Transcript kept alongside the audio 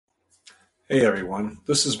Hey everyone,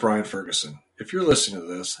 this is Brian Ferguson. If you're listening to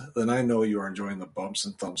this, then I know you are enjoying the Bumps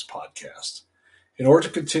and Thumps podcast. In order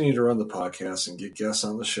to continue to run the podcast and get guests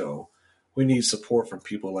on the show, we need support from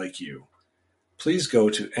people like you. Please go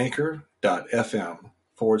to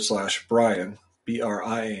anchor.fm/Brian,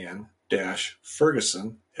 BRIAN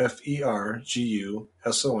Ferguson,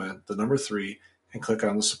 FERGUSON, the number 3, and click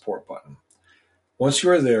on the support button. Once you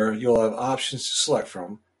are there, you'll have options to select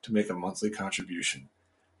from to make a monthly contribution.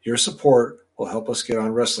 Your support will help us get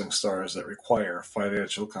on wrestling stars that require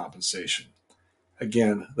financial compensation.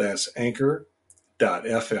 Again, that's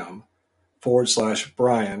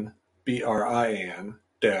anchor.fm/Brian, BRIAN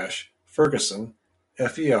Ferguson,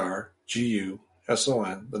 FERGUSON,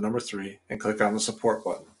 the number 3, and click on the support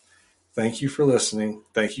button. Thank you for listening.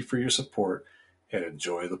 Thank you for your support, and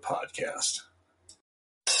enjoy the podcast.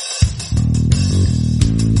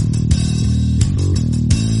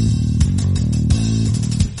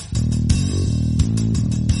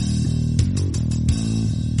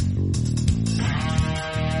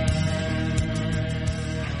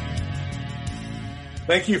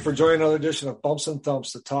 Thank you for joining another edition of Bumps and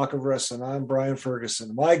Thumps, the talk of wrestling. I'm Brian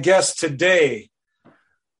Ferguson. My guest today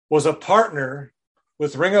was a partner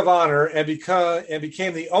with Ring of Honor and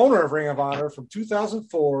became the owner of Ring of Honor from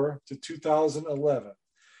 2004 to 2011.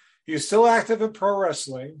 He is still active in pro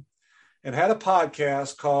wrestling and had a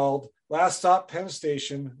podcast called Last Stop Penn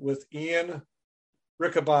Station with Ian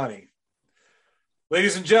Riccaboni.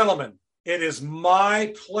 Ladies and gentlemen, it is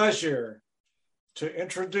my pleasure to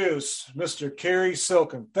introduce Mr. Kerry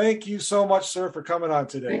Silken. Thank you so much, sir, for coming on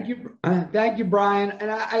today. Thank you, Brian.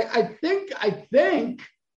 And I think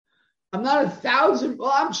I'm not 1,000.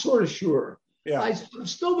 Well, I'm sort of sure. Yeah, I'm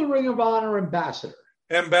still the Ring of Honor ambassador.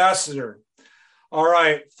 All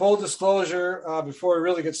right. Full disclosure, before we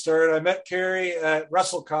really get started, I met Kerry at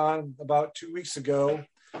WrestleCon about 2 weeks ago.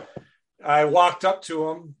 I walked up to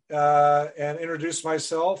him and introduced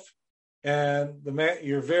myself. And the man,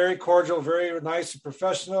 you're very cordial, very nice and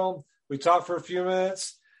professional. We talked for a few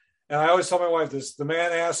minutes, and I always tell my wife this: the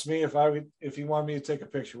man asked me if he wanted me to take a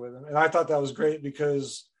picture with him, and I thought that was great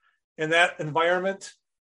because in that environment,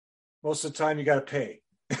 most of the time you got to pay.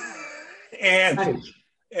 and Nice.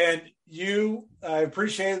 and I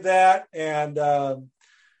appreciated that, and I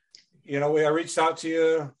reached out to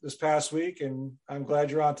you this past week, and I'm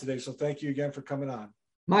glad you're on today. So thank you again for coming on.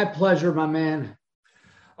 My pleasure, my man.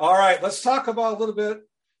 All right, let's talk about a little bit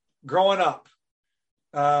growing up.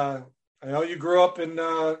 I know you grew up in,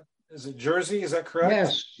 is it Jersey? Is that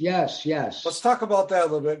correct? Yes. Let's talk about that a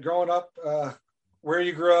little bit. Growing up, where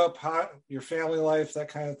you grew up, your family life, that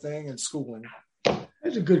kind of thing, and schooling.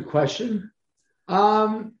 That's a good question.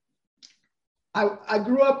 I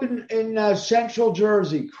grew up in Central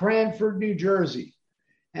Jersey, Cranford, New Jersey.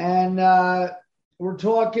 And we're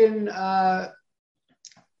talking...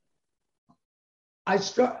 I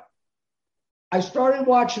started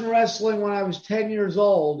watching wrestling when I was 10 years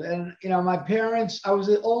old. And, my parents, I was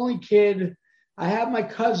the only kid. I have my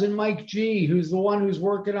cousin, Mike G., who's the one who's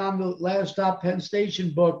working on the Last Stop Penn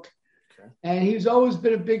Station book. Okay. And he's always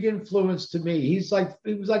been a big influence to me. He was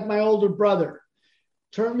like my older brother.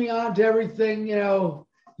 Turned me on to everything, you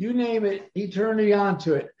name it, he turned me on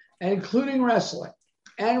to it, and including wrestling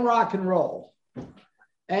and rock and roll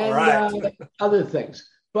and other things.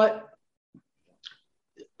 But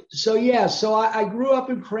So I grew up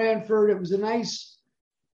in Cranford. It was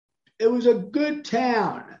a good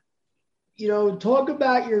town. Talk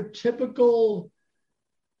about your typical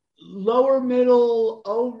lower middle,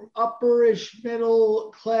 upperish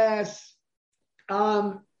middle class.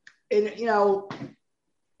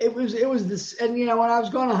 It was this, and when I was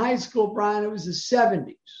going to high school, Brian, it was the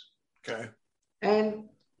 70s. Okay. And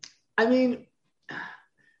I mean,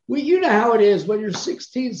 you know how it is when you're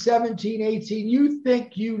 16, 17, 18, you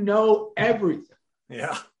think you know everything.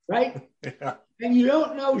 Yeah. Right? Yeah. And you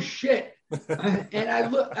don't know shit. And I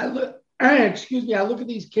look, I look at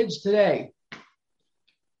these kids today,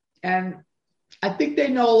 and I think they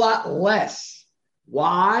know a lot less.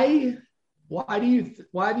 Why? Why do you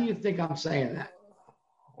think I'm saying that?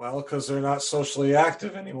 Well, because they're not socially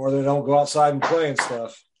active anymore. They don't go outside and play and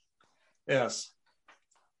stuff. Yes.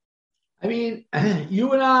 I mean,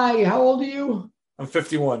 you and I, how old are you? I'm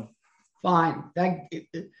 51. Fine.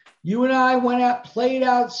 You and I went out, played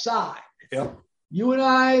outside. Yep. You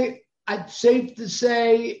and I'd safe to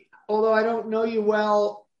say, although I don't know you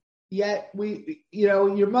well yet,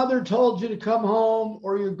 your mother told you to come home,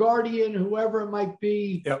 or your guardian, whoever it might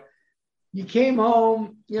be. Yep. You came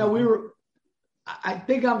home, I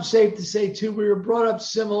think I'm safe to say too, we were brought up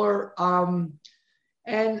similar.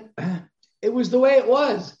 And it was the way it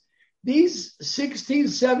was. these 16,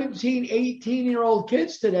 17, 18-year-old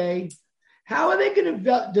kids today, how are they going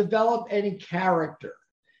to develop any character?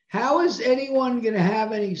 How is anyone going to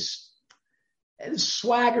have any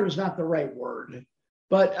swagger is not the right word,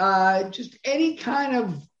 but just any kind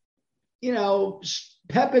of,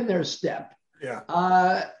 pep in their step.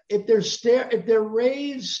 Yeah. If they're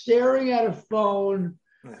raised staring at a phone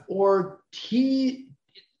or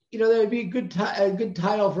there'd be a good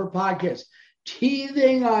title for a podcast,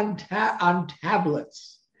 teething on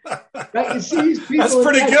tablets. Right? You see these people. That's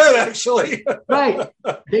pretty good, actually. Right.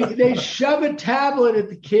 They shove a tablet at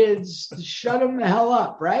the kids to shut them the hell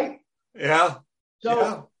up, right? Yeah.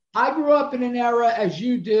 So I grew up in an era, as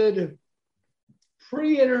you did,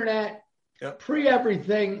 pre-internet,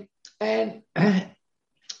 pre-everything. And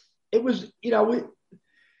it was,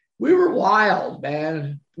 we were wild,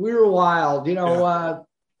 man. We were wild,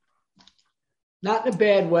 not in a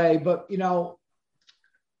bad way, but,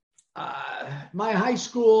 my high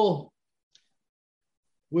school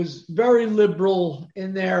was very liberal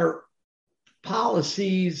in their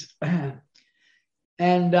policies.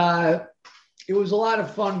 And it was a lot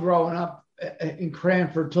of fun growing up in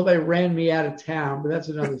Cranford until they ran me out of town, but that's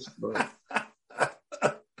another story.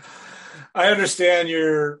 I understand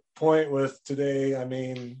your point with today. I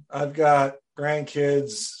mean, I've got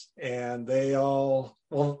grandkids and they all,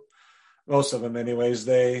 well, most of them anyways,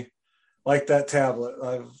 they like that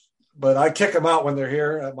tablet. But I kick them out when they're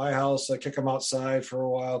here at my house. I kick them outside for a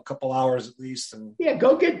while, a couple hours at least. And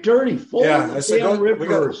go get dirty. I said,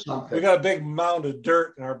 or something. We got a big mound of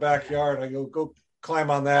dirt in our backyard. I go climb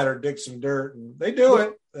on that or dig some dirt, and they do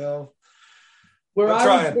it. Where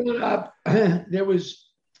I was growing up, there was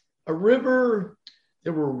a river,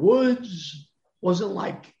 there were woods. Wasn't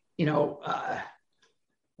like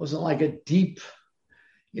a deep,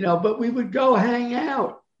 but we would go hang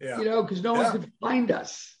out. Because no one could find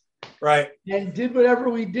us. Right. And did whatever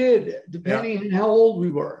we did, depending on how old we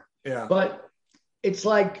were. Yeah. But it's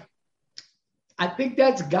like, I think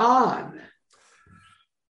that's gone.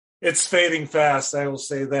 It's fading fast. I will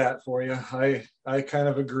say that for you. I kind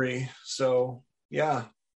of agree. So, yeah,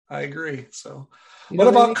 I agree. So, what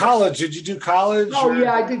about college? Did you do college? Oh,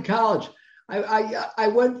 yeah, I did college. I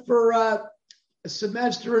went for a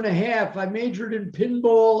semester and a half. I majored in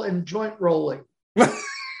pinball and joint rolling.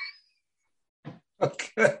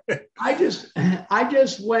 Okay. I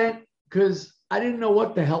just went because I didn't know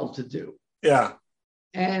what the hell to do. Yeah.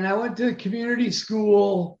 And I went to the community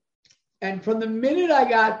school. And from the minute I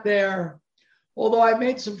got there, although I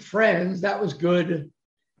made some friends, that was good.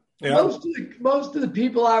 Yeah. Most of the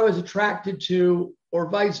people I was attracted to, or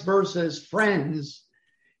vice versa, as friends,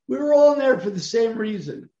 we were all in there for the same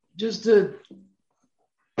reason. We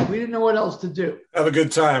didn't know what else to do. Have a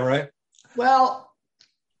good time, right? Well,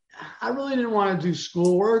 I really didn't want to do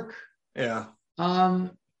schoolwork. Yeah. So I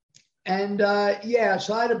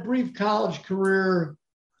had a brief college career,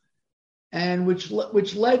 and which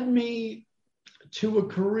led me to a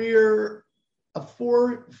career, a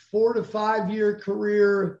 4 to 5 year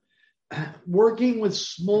career, working with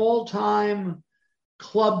small time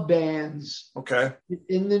club bands. Okay.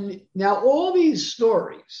 Now all these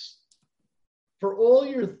stories, for all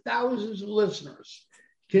your thousands of listeners,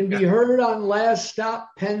 can be heard on Last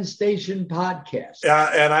Stop Penn Station podcast.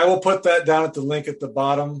 Yeah, and I will put that down at the link at the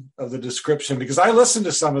bottom of the description, because I listened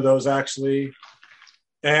to some of those actually,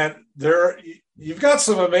 and you've got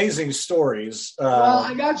some amazing stories. Well,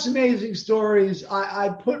 I got some amazing stories. I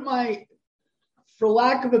put for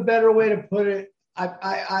lack of a better way to put it,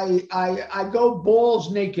 I go balls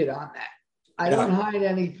naked on that. I don't hide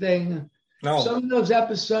anything. No. Some of those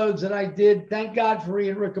episodes that I did, thank God for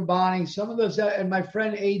Ian Riccaboni. Some of those, and my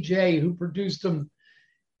friend AJ, who produced them,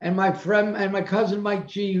 and my friend and my cousin Mike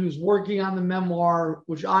G, who's working on the memoir,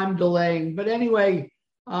 which I'm delaying. But anyway,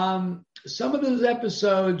 some of those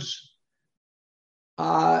episodes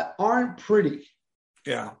aren't pretty.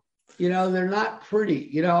 Yeah. They're not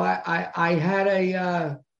pretty. I had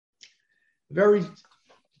a very,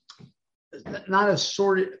 not a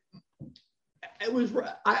sordid. It was.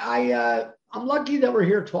 I'm lucky that we're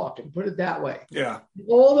here talking. Put it that way. Yeah.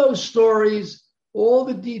 All those stories, all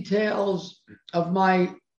the details of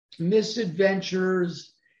my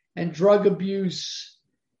misadventures and drug abuse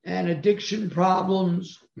and addiction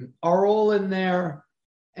problems are all in there.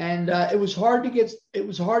 And it was hard to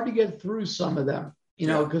get through some of them,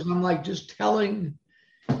 because I'm like just telling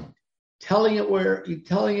it,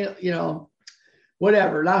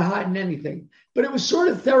 whatever, not hiding anything. But it was sort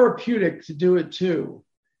of therapeutic to do it too.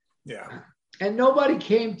 Yeah. And nobody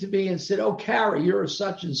came to me and said, "Oh, Carrie, you're a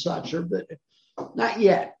such and such," or not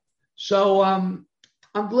yet. So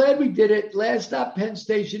I'm glad we did it. Last Stop Penn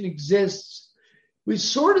Station exists. We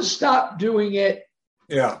sort of stopped doing it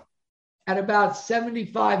at about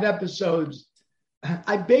 75 episodes.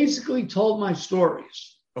 I basically told my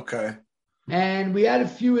stories. Okay. And we had a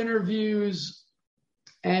few interviews,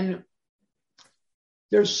 and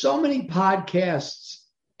there's so many podcasts,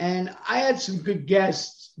 and I had some good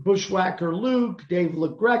guests, Bushwhacker Luke, Dave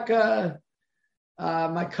LaGreca,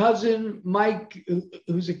 my cousin Mike,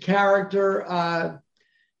 who's a character,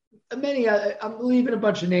 many, I'm leaving a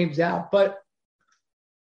bunch of names out, but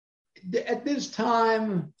at this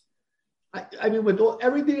time, I mean, with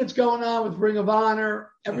everything that's going on with Ring of Honor,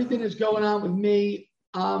 everything that's going on with me,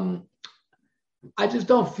 I just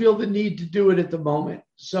don't feel the need to do it at the moment.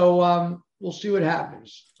 So we'll see what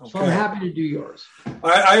happens. Okay. So I'm happy to do yours.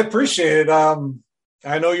 I appreciate it.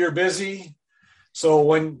 I know you're busy. So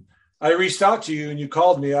when I reached out to you and you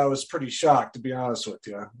called me, I was pretty shocked, to be honest with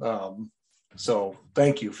you. So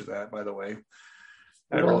thank you for that, by the way.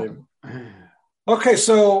 Okay,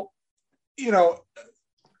 so,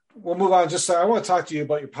 we'll move on. I want to talk to you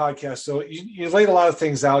about your podcast. So you laid a lot of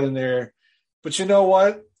things out in there, but you know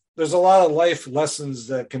what? There's a lot of life lessons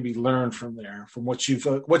that can be learned from there, from what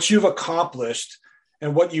you've accomplished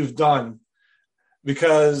and what you've done,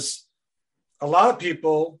 because a lot of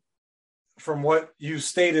people, from what you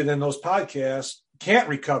stated in those podcasts, can't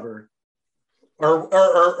recover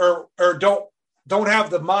or don't have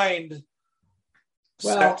the mind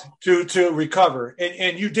set to recover,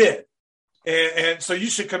 and you did. And so you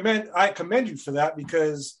should I commend you for that,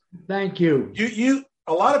 because thank you. You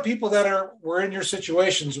a lot of people that were in your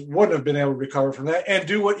situations wouldn't have been able to recover from that and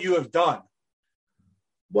do what you have done.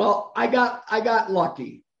 Well, I got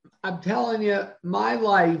lucky. I'm telling you, my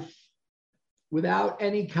life, without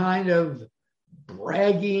any kind of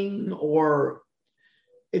bragging, or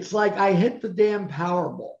it's like I hit the damn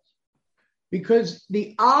Powerball, because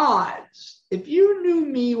the odds, if you knew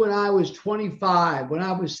me when I was 25, when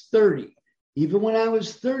I was 30, even when I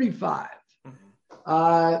was 35,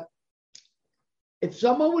 if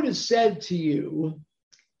someone would have said to you,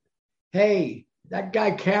 hey, that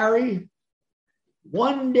guy Carey,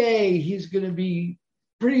 one day he's going to be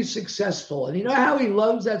pretty successful. And you know how he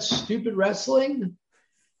loves that stupid wrestling?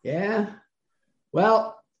 Yeah.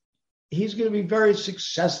 Well, he's going to be very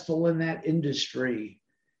successful in that industry.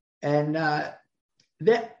 And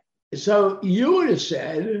so you would have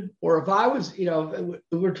said, or if I was, if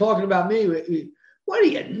we're talking about me, what are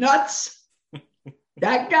you, nuts?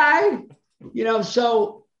 That guy?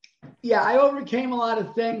 So yeah, I overcame a lot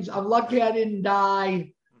of things. I'm lucky I didn't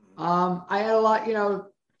die. I had a lot,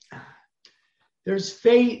 there's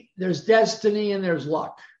fate, there's destiny, and there's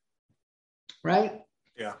luck. Right?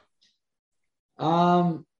 Yeah.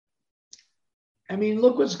 I mean,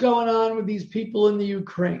 look what's going on with these people in the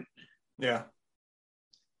Ukraine. Yeah.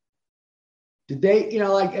 Did they,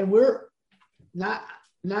 and we're not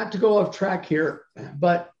to go off track here,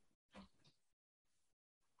 but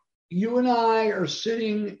you and I are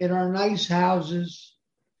sitting in our nice houses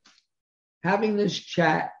having this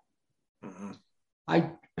chat. Mm-hmm.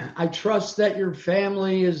 I trust that your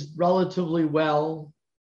family is relatively well.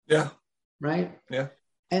 Yeah. Right? Yeah.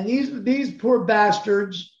 And these poor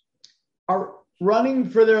bastards are running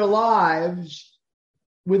for their lives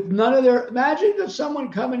with none of their. Imagine if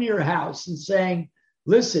someone coming to your house and saying,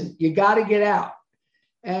 listen, you got to get out.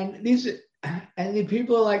 And the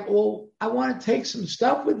people are like, well, I want to take some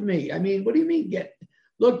stuff with me. I mean, what do you mean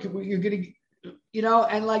look, you're going to,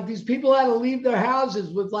 and like these people had to leave their houses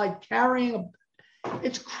with like carrying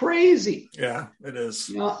it's crazy. Yeah, it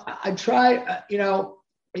is. I try,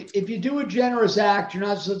 if you do a generous act, you're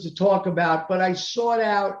not supposed to talk about, but I sought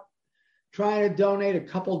out trying to donate a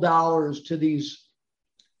couple dollars to these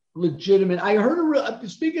legitimate. I heard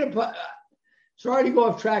speaking of, sorry to go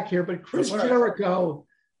off track here, but Chris Jericho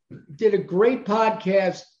did a great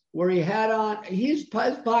podcast where he had on, his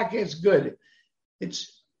podcast is good.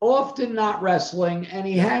 It's often not wrestling, and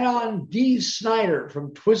he had on Dee Snider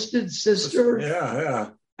from Twisted Sister. Yeah.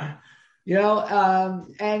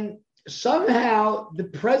 And somehow the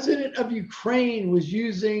president of Ukraine was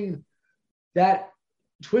using that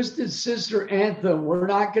Twisted Sister anthem. We're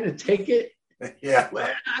not going to take it. Yeah.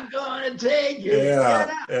 We're not going to take it.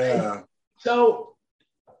 Yeah. So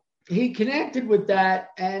he connected with that,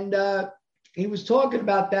 and he was talking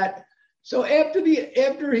about that. So after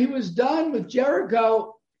he was done with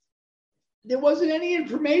Jericho, there wasn't any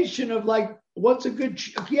information of like what's a good.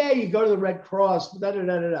 You go to the Red Cross,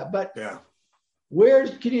 But yeah, where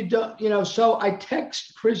can you do? So I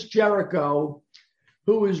text Chris Jericho,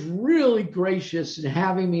 who was really gracious in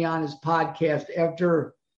having me on his podcast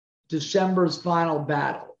after December's Final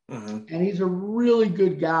Battle. and he's a really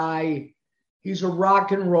good guy. He's a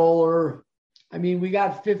rock and roller. I mean, we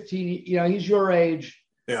got 15, he's your age.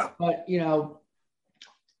 Yeah. But,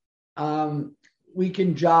 we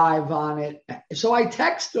can jive on it. So I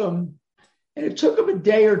text him, and it took him a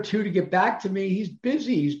day or two to get back to me. He's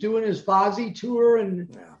busy. He's doing his Fozzy tour.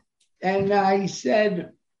 And he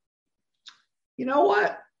said, you know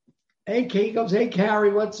what? He goes, hey,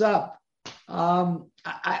 Carrie, what's up?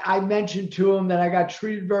 I mentioned to him that I got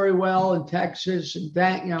treated very well in Texas and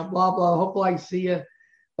blah, blah. Hopefully I see you.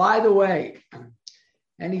 By the way,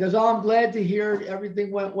 and he goes, oh, I'm glad to hear it.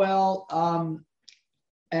 Everything went well.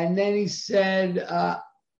 And then he said,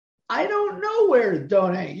 I don't know where to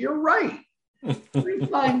donate. You're right. Let me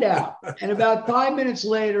find out. And about 5 minutes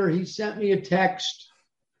later, he sent me a text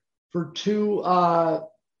for two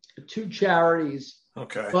charities.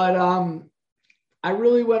 Okay. But I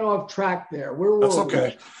really went off track there. That's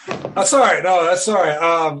okay. That's all right. No, that's all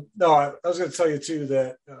right. No, I was going to tell you too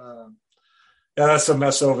that that's a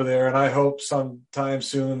mess over there, and I hope sometime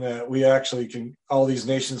soon that we actually all these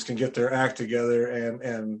nations can get their act together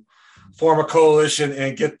and form a coalition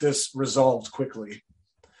and get this resolved quickly.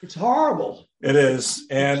 It's horrible. It is.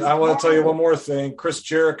 And I want to tell you one more thing. Chris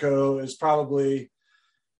Jericho is probably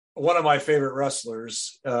one of my favorite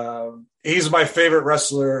wrestlers. He's my favorite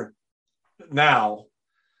wrestler now,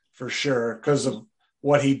 for sure, because of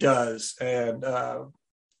what he does. And,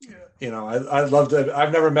 I loved it.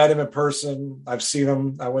 I've never met him in person. I've seen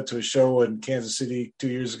him. I went to a show in Kansas City 2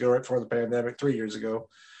 years ago, right before the pandemic, 3 years ago.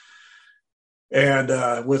 And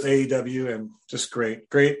with AEW, and just great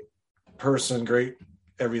person, great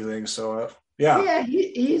everything. So, Yeah,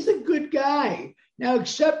 he's a good guy. Now,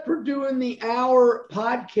 except for doing the hour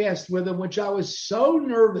podcast with him, which I was so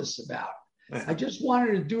nervous about. I just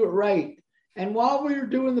wanted to do it right. And while we were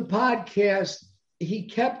doing the podcast, he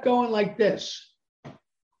kept going like this.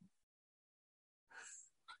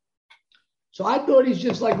 So I thought he's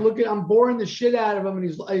just like I'm boring the shit out of him, and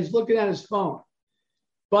he's looking at his phone.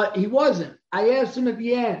 But he wasn't. I asked him at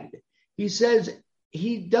the end. He says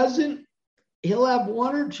he'll have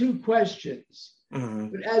one or two questions. Mm-hmm.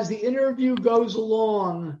 But as the interview goes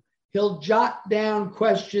along, he'll jot down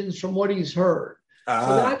questions from what he's heard.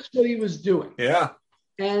 So that's what he was doing. Yeah.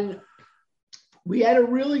 And we had a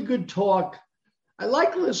really good talk. I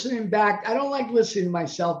like listening back. I don't like listening to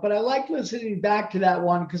myself, but I like listening back to that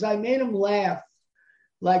one because I made him laugh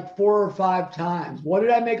like 4 or 5 times. What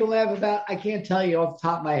did I make him laugh about? I can't tell you off the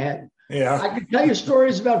top of my head. Yeah. I could tell you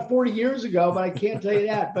stories about 40 years ago, but I can't tell you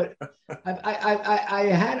that. But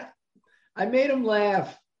I made him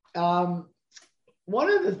laugh. One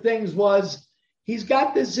of the things was he's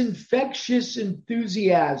got this infectious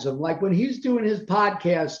enthusiasm. Like when he's doing his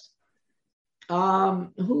podcast,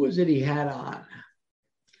 who was it he had on?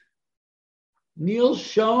 Neil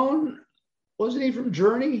Schon, wasn't he from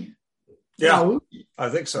Journey? Yeah, no, I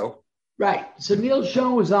think so. Right. So Neil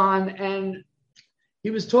Schon was on, and he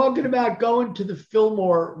was talking about going to the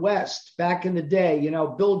Fillmore West back in the day.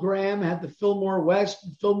 Bill Graham had the Fillmore West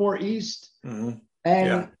and Fillmore East. Mm-hmm.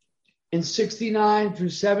 And in 69 through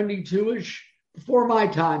 72-ish, before my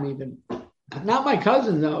time even. Not my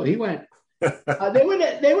cousin, though. He went.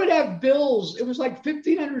 They would have bills. It was like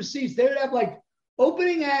 1,500 seats. They would have like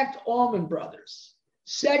opening act, Allman Brothers.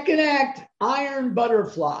 Second act, Iron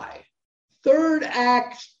Butterfly. Third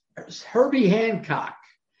act, Herbie Hancock.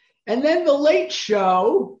 And then the late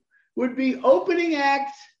show would be opening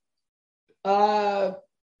act, Joni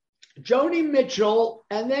Mitchell,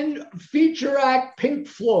 and then feature act, Pink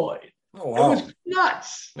Floyd. Oh, wow. It was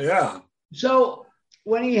nuts. Yeah. So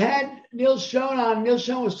when he had Neil Schon on, Neil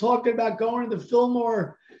Schon was talking about going to the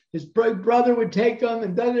Fillmore. His brother would take him,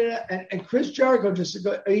 and Chris Jericho just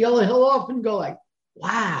go. He'll often go like,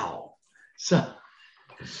 "Wow." So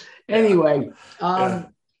anyway,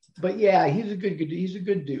 but yeah, he's a good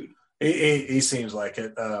dude. He seems like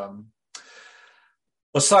it.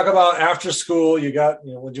 Let's talk about after school. You got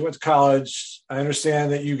when you went to college. I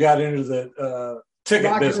understand that you got into the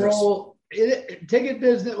ticket business. Ticket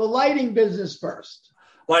business. Well, lighting business first.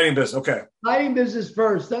 Lighting business, okay. Lighting business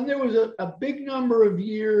first. Then there was a big number of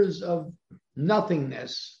years of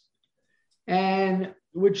nothingness, and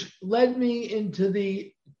which led me into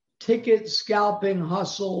the ticket scalping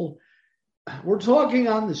hustle. We're talking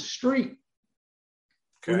on the street.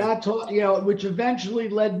 Okay. We're not talking, which eventually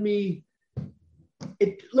led me.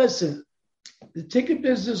 Listen, the ticket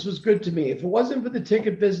business was good to me. If it wasn't for the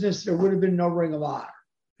ticket business, there would have been no Ring of Honor.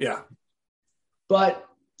 Yeah. But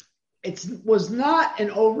it was not an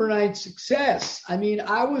overnight success. I mean,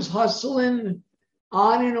 I was hustling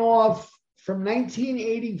on and off from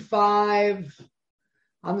 1985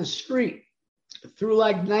 on the street. through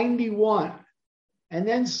like 91. And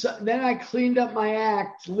then I cleaned up my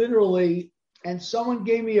act literally, and someone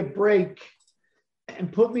gave me a break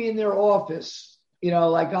and put me in their office,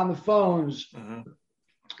 like on the phones,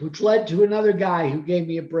 which led to another guy who gave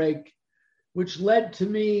me a break, which led to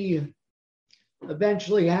me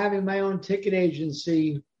eventually having my own ticket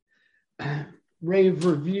agency, Rave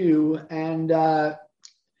Review, and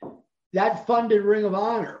that funded Ring of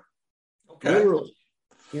Honor, literally.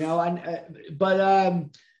 But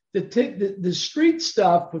the street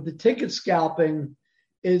stuff with the ticket scalping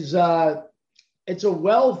is it's a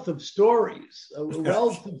wealth of stories, a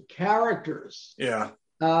wealth of characters. Yeah.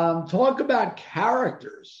 Talk about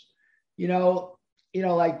characters,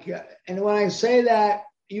 like, and when I say that,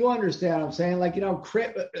 you understand what I'm saying, like,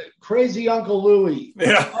 crazy Uncle Louie.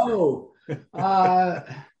 Yeah. Oh,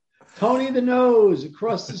 Tony the Nose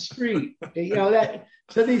across the street. That.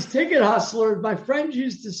 So these ticket hustlers, my friends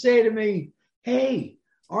used to say to me, "Hey,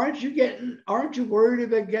 aren't you worried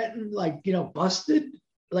about getting busted?"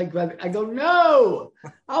 Like, I go, "No,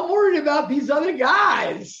 I'm worried about these other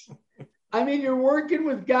guys." I mean, you're working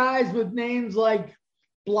with guys with names like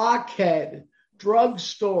Blockhead,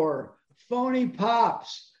 Drugstore, Phony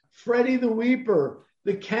Pops, Freddie the Weeper,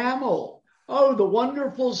 the Camel. Oh, the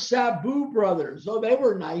wonderful Sabu brothers. Oh, they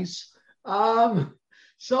were nice.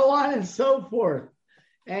 So on and so forth.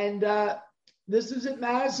 And this is at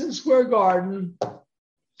Madison Square Garden.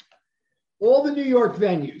 All the New York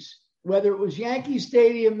venues, whether it was Yankee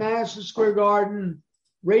Stadium, Madison Square Garden,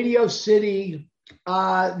 Radio City,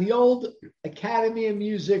 the old Academy of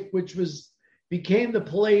Music, which became the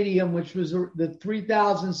Palladium, which was the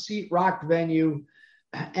 3,000 seat rock venue.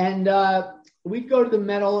 And we'd go to the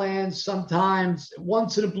Meadowlands sometimes,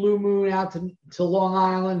 once in a blue moon out to Long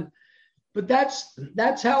Island. But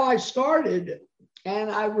that's how I started.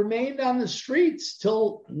 And I remained on the streets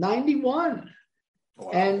till 91.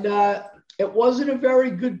 Wow. And it wasn't a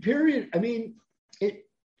very good period. I mean,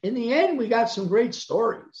 in the end, we got some great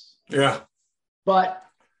stories. Yeah.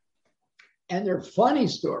 And they're funny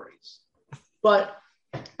stories. But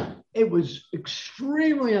it was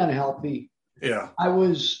extremely unhealthy. Yeah. I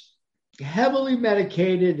was heavily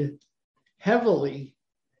medicated,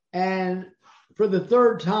 and for the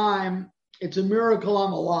third time, it's a miracle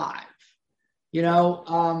I'm alive,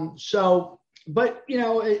 but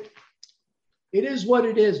it is what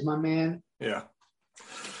it is, my man. Yeah.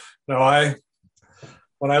 No,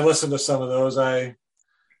 when I listen to some of those,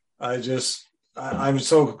 I'm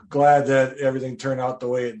so glad that everything turned out the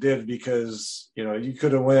way it did, because, you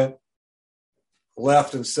could have went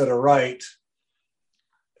left instead of right.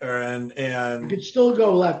 And you could still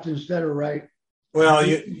go left instead of right. Well,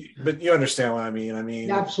 but you understand what I mean. I mean,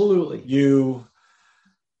 absolutely. You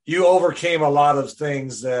overcame a lot of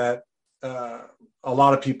things that a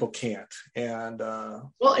lot of people can't. And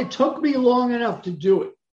well, it took me long enough to do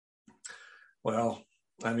it. Well,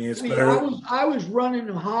 I mean, it's better. I was running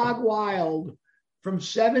hog wild from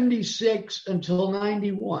 76 until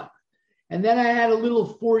 91. And then I had a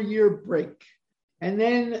little 4-year break. And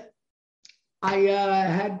then I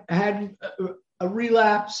had a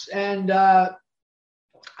relapse, and I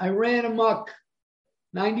ran amok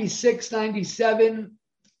 96, 97.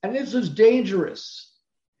 And this was dangerous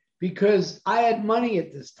because I had money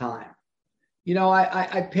at this time.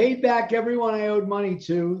 I paid back everyone I owed money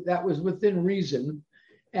to. That was within reason.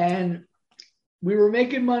 And we were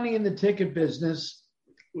making money in the ticket business.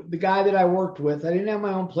 The guy that I worked with, I didn't have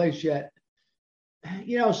my own place yet.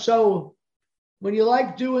 So when you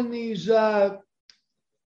like doing these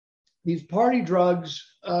party drugs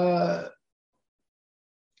and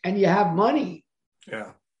you have money,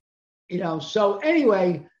 so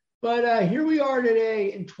anyway, but here we are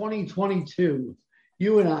today in 2022,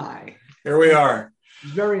 you and I. Here we are.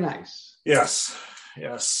 It's very nice. Yes.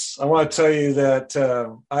 I want to tell you that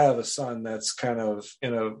I have a son that's kind of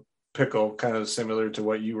in a pickle, kind of similar to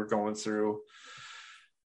what you were going through.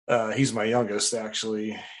 He's my youngest,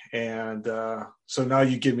 actually. And so now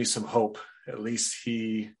you give me some hope. At least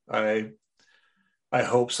I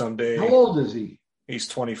hope someday. How old is he? He's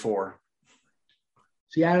 24.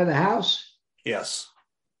 Is he out of the house? Yes.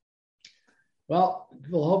 Well,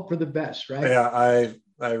 we'll hope for the best, right? Yeah,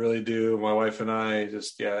 I really do. My wife and I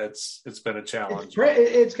just, it's been a challenge.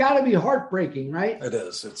 It's got to be heartbreaking, right? It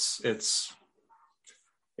is. It's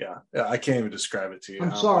I can't even describe it to you.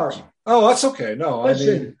 I'm sorry. Oh, that's okay. No,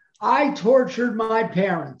 listen, I tortured my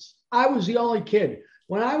parents. I was the only kid.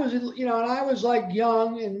 When I was, and I was like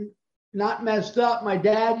young and not messed up. My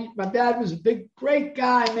dad was a great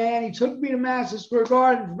guy, man. He took me to Madison Square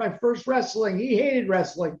Garden for my first wrestling. He hated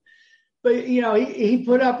wrestling. but he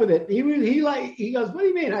put up with it. He goes, what do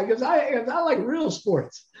you mean? I goes, I like real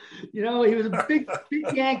sports. He was a big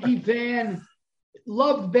Yankee fan,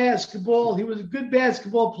 loved basketball. He was a good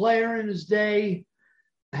basketball player in his day.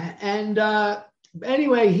 And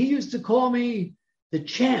anyway, he used to call me the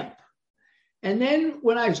champ. And then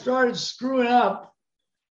when I started screwing up,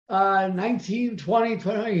 19, 20,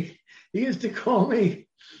 20, he used to call me,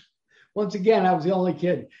 once again, I was the only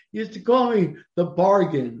kid. He used to call me the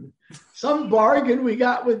bargain. Some bargain we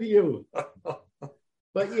got with you.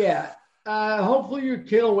 But yeah, hopefully your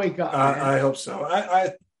kid will wake up. I hope so.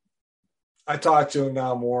 I talk to him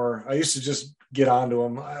now more. I used to just get onto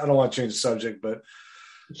him. I don't want to change the subject, but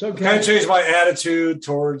it's okay. Kind of change my attitude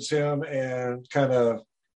towards him and kind of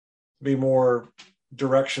be more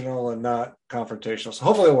directional and not confrontational. So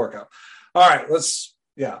hopefully it'll work out. All right, let's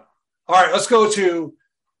go to,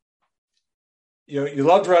 you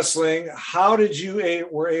loved wrestling. How did you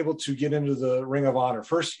were able to get into the Ring of Honor?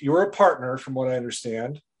 First, you were a partner, from what I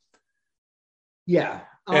understand. Yeah.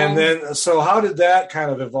 And then, so how did that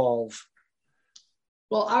kind of evolve?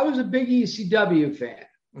 Well, I was a big ECW fan.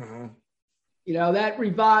 Mm-hmm. That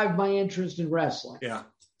revived my interest in wrestling. Yeah.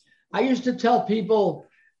 I used to tell people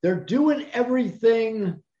they're doing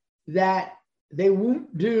everything that they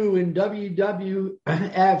won't do in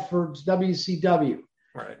WWF for WCW,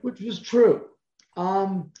 right? Which was true.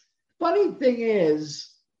 Funny thing is,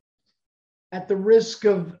 at the risk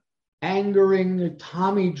of angering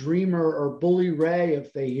Tommy Dreamer or Bully Ray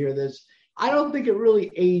if they hear this, I don't think it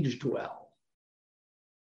really aged well.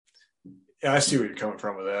 Yeah, I see where you're coming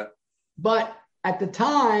from with that. But at the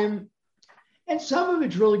time, and some of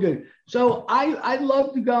it's really good. So I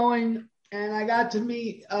loved going, and I got to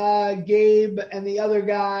meet Gabe and the other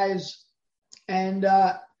guys. And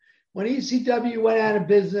when ECW went out of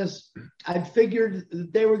business, I figured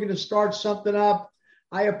that they were going to start something up.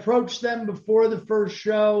 I approached them before the first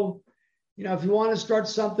show. If you want to start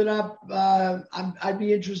something up, I'd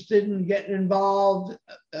be interested in getting involved.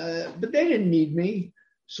 But they didn't need me.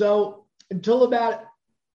 So until about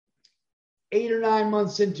 8 or 9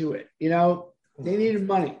 months into it, they needed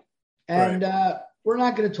money. And we're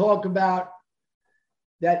not going to talk about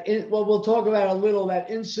that. We'll talk about a little, that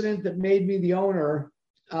incident that made me the owner.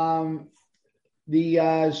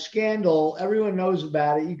 The scandal, everyone knows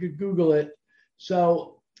about it. You could Google it.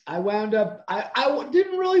 So I wound up, I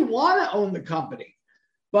didn't really want to own the company,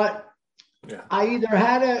 but I either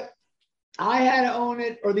I had to own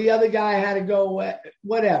it or the other guy had to go,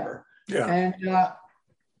 whatever. Yeah. And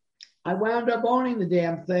I wound up owning the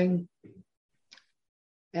damn thing.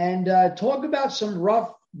 And talk about some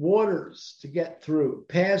rough waters to get through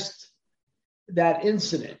past that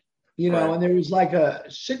incident, and there was like a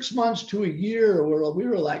 6 months to a year where we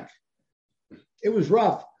were like, it was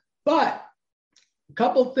rough. But a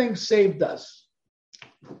couple of things saved us.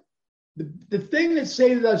 The thing that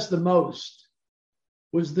saved us the most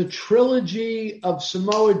was the trilogy of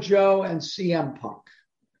Samoa Joe and CM Punk.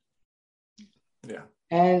 Yeah.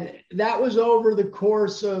 And that was over the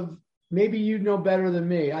course of, maybe you know better than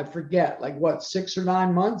me, I forget, like what, 6 or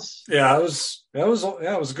 9 months? Yeah, it was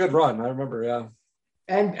a good run. I remember, yeah.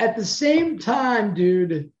 And at the same time,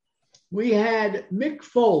 dude, we had Mick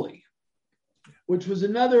Foley, which was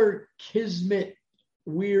another kismet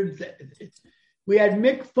weird thing. We had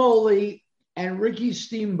Mick Foley and Ricky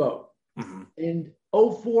Steamboat in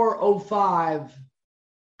 04, 05,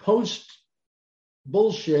 post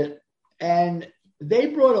bullshit. And they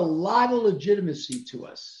brought a lot of legitimacy to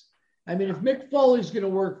us. I mean, if Mick Foley's going to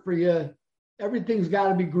work for you, everything's got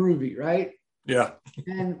to be groovy, right? Yeah.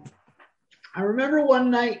 And I remember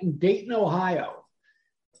one night in Dayton, Ohio,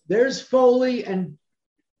 there's Foley and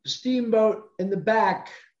Steamboat in the back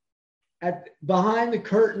behind the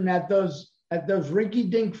curtain at those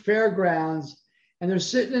rinky-dink fairgrounds, and they're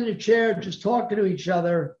sitting in a chair just talking to each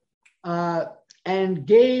other. And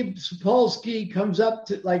Gabe Sapolsky comes up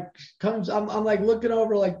to I'm like looking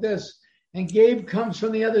over like this, and Gabe comes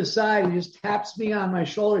from the other side. He just taps me on my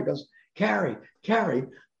shoulder. He goes, Carrie,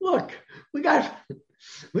 look, we got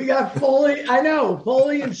Foley. I know,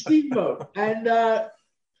 Foley and Steamboat. And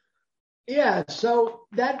so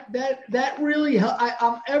that really helped.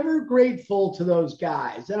 I'm ever grateful to those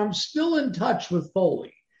guys, and I'm still in touch with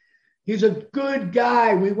Foley. He's a good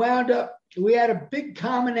guy. We had a big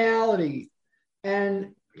commonality,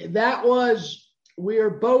 and that was, we are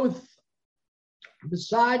both,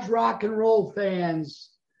 besides rock and roll fans,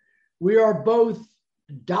 we are both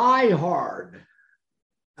diehard,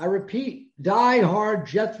 I repeat, diehard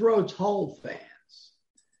Jethro Tull fans.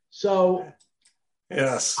 So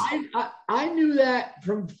yes, I knew that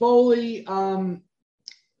from Foley, from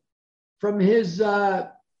his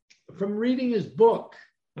from reading his book,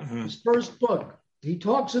 Mm-hmm. his first book. He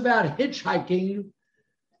talks about hitchhiking.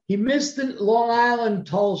 He missed the Long Island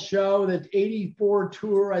Toll Show, that 84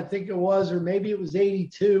 tour, I think it was, or maybe it was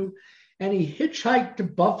 82. And he hitchhiked to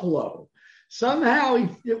Buffalo. Somehow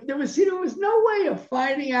there was no way of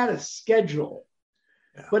finding out a schedule.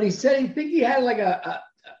 Yeah. But he said he had like a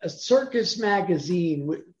circus magazine,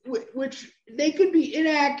 which they could be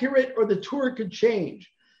inaccurate or the tour could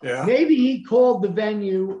change. Yeah. Maybe he called the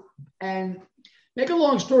venue, and make a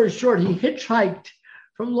long story short, he hitchhiked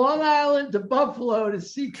from Long Island to Buffalo to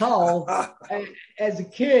see Tull as a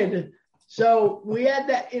kid. So we had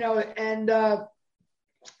that, and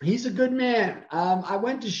he's a good man. I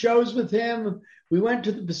went to shows with him. We went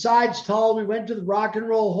to besides Tull, we went to the Rock and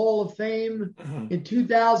Roll Hall of Fame in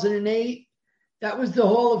 2008. That was the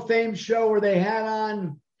Hall of Fame show where they had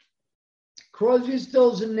on Crosby,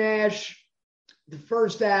 Stills, and Nash, the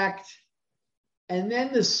first act. And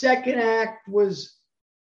then the second act was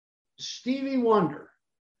Stevie Wonder,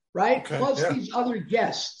 right? Okay, Plus these other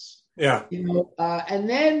guests. Yeah. And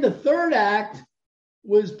then the third act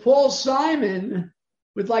was Paul Simon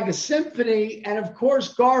with like a symphony. And of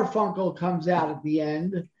course, Garfunkel comes out at the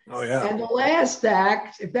end. Oh, yeah. And the last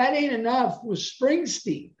act, if that ain't enough, was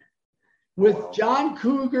Springsteen with John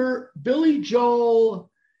Cougar, Billy Joel,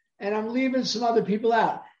 and I'm leaving some other people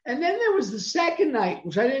out. And then there was the second night,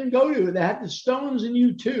 which I didn't go to, that had the Stones and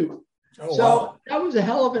U2. Oh, so wow. That was a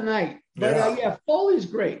hell of a night. But Foley's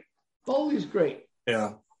great. Foley's great.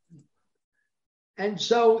 Yeah. And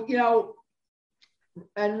so,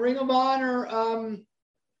 and Ring of Honor,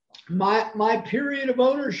 my period of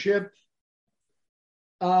ownership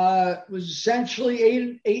was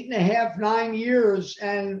essentially 8.5, 9 years.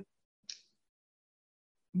 And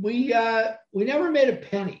we never made a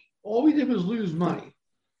penny. All we did was lose money.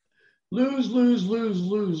 Lose.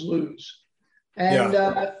 And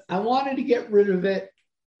I wanted to get rid of it.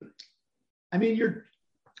 I mean,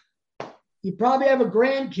 you probably have a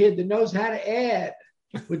grandkid that knows how to add,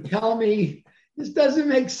 would tell me, this doesn't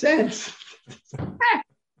make sense.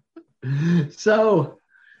 So,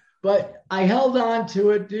 but I held on to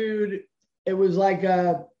it, dude. It was like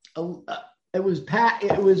it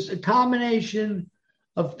was a combination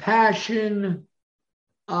of passion.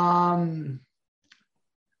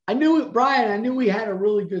 I knew it, Brian. I knew we had a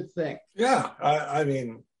really good thing. Yeah, I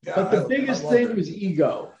mean, yeah, but the biggest thing was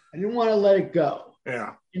ego. I didn't want to let it go.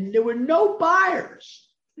 Yeah, and there were no buyers,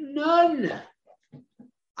 none.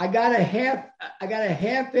 I got a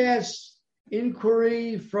half-ass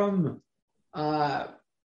inquiry from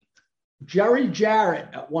Jerry Jarrett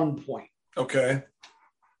at one point. Okay.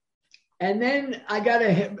 And then I got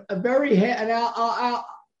a very and I'll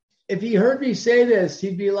if he heard me say this,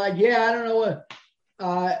 he'd be like, "Yeah, I don't know what."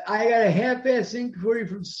 I got a half-ass inquiry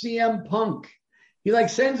from CM Punk. He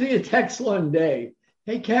sends me a text one day.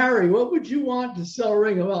 Hey, Carrie, what would you want to sell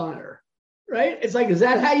Ring of Honor? Right? It's like, is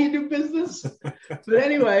that how you do business? But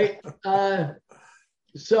anyway, but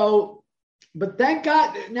thank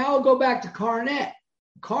God. Now I'll go back to Cornette.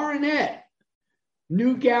 Cornette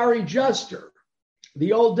knew Gary Juster,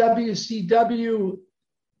 the old WCW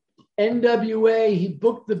NWA. He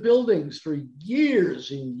booked the buildings for years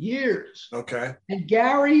and years. Okay. And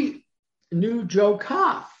Gary knew Joe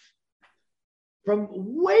Koff from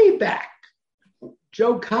way back.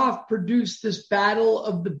 Joe Koff produced this Battle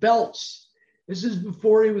of the Belts. This is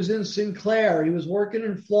before he was in Sinclair. He was working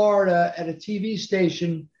in Florida at a TV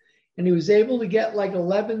station, and he was able to get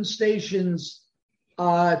 11 stations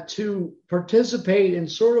to participate in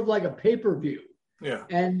sort of like a pay-per-view. Yeah.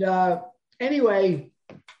 And anyway,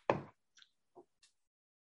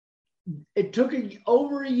 it took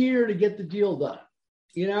over a year to get the deal done,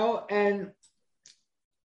 and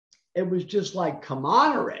it was just like, come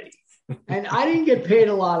on already. And I didn't get paid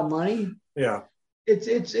a lot of money. Yeah.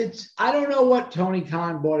 It's I don't know what Tony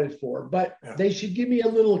Khan bought it for, but they should give me a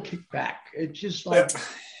little kickback. It's just like.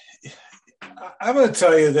 I'm going to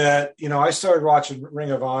tell you that, I started watching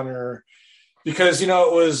Ring of Honor because, it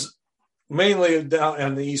was mainly down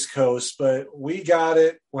on the East Coast, but we got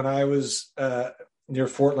it when I was near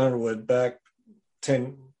Fort Leonard Wood back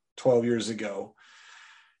 10, 12 years ago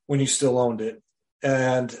when you still owned it.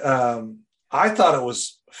 And I thought it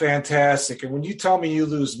was fantastic. And when you tell me you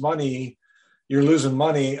lose money, you're losing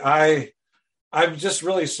money, I'm just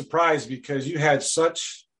really surprised because you had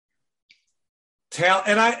such talent.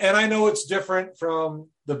 And I know it's different from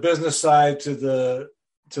the business side to the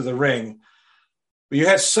ring, but you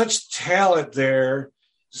had such talent there.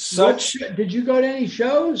 Did you go to any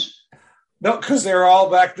shows? No, because they were all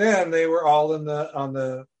back then. They were all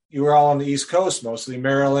you were all on the East Coast, mostly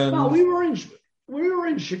Maryland. No, we were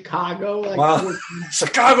in Chicago. Like well,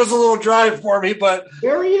 Chicago's a little drive for me, but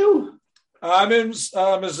where are you? I'm in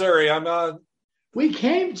Missouri. We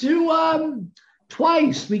came to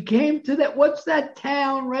twice. We came to that. What's that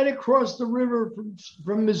town right across the river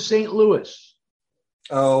from St. Louis?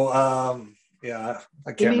 Yeah,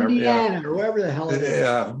 I can't in remember. Indiana or wherever the hell it is.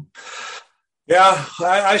 Yeah.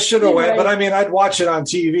 I should have went, Anyway. but I mean, I'd watch it on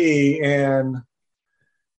TV, and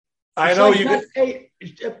I It's know like you. Hey,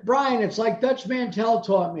 Brian, it's like Dutch Mantel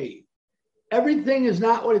taught me. Everything is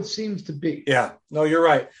not what it seems to be. Yeah, no, you're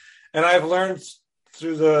right. And I've learned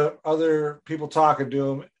through the other people talking to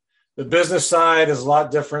them, the business side is a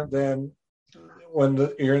lot different than when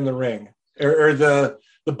you're in the ring, or the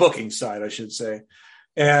booking side, I should say.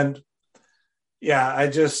 And yeah,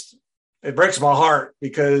 it breaks my heart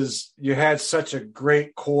because you had such a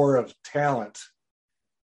great core of talent.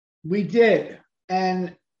 We did.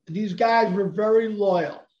 And these guys were very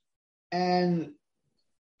loyal. And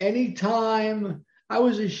anytime I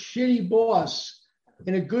was a shitty boss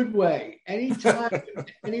in a good way, anytime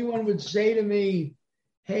anyone would say to me,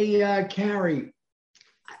 hey, Carrie,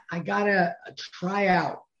 I got a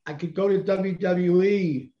tryout. I could go to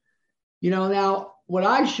WWE. Now what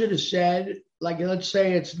I should have said, like, let's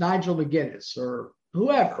say it's Nigel McGuinness or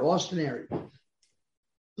whoever, Austin Aries.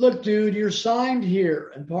 Look, dude, you're signed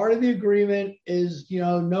here. And part of the agreement is,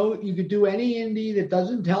 no, you could do any indie that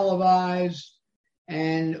doesn't televise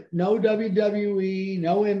and no WWE,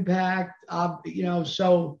 no Impact,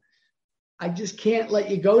 so I just can't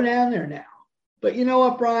let you go down there now. But you know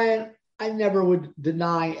what, Brian? I never would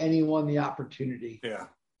deny anyone the opportunity. Yeah.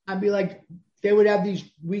 I'd be like, they would have these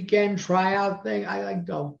weekend tryout thing. I like,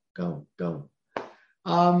 go.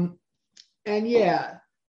 And yeah,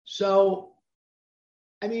 so,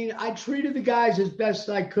 I mean, I treated the guys as best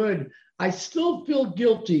I could. I still feel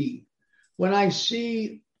guilty when I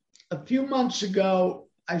see a few months ago,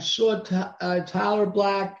 I saw Tyler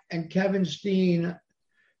Black and Kevin Steen,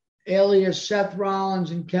 alias Seth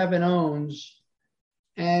Rollins and Kevin Owens.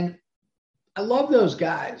 And I love those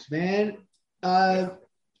guys, man.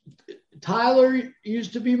 Tyler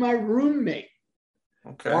used to be my roommate.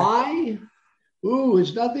 Okay. Why? Ooh,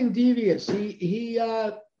 it's nothing devious. He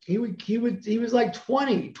was like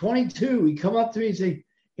 20, 22. He'd come up to me and say,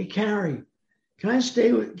 hey, Carrie,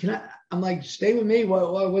 I'm like, stay with me.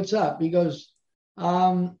 What's up? He goes,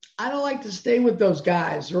 I don't like to stay with those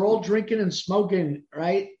guys. They're all drinking and smoking,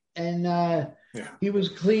 right? And he was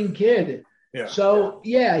a clean kid. Yeah. So,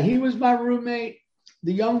 he was my roommate.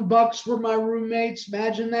 The Young Bucks were my roommates.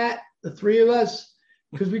 Imagine that, the three of us,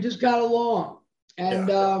 because we just got along.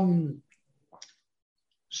 And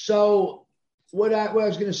so what I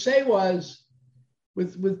was going to say was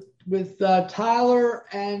with Tyler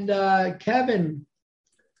and Kevin,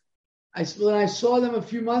 when I saw them a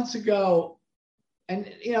few months ago,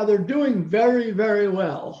 and they're doing very, very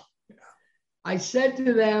well. Yeah. I said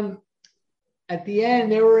to them at the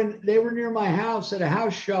end, they were near my house at a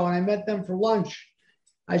house show, and I met them for lunch.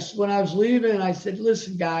 When I was leaving, I said,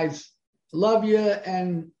 listen, guys, love you,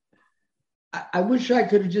 and I wish I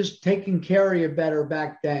could have just taken care of you better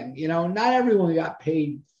back then. Not everyone got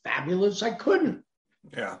paid fabulous. I couldn't.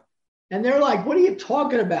 Yeah. And they're like, what are you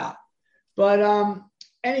talking about? But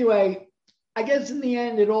anyway, I guess in the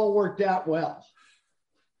end, it all worked out well.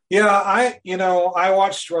 Yeah, I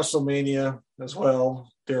watched WrestleMania as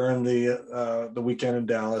well during the weekend in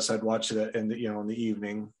Dallas. I'd watch it in the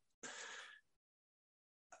evening.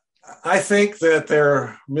 I think that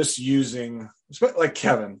they're misusing, like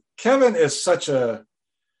Kevin. Kevin is such a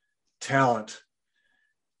talent,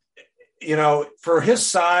 for his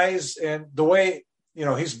size and the way,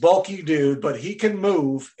 he's bulky dude, but he can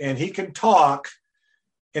move and he can talk.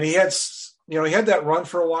 And he had that run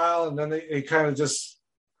for a while, and then they kind of just,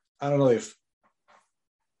 I don't know, they've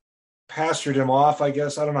pastured him off, I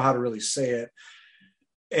guess. I don't know how to really say it.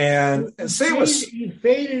 And same was he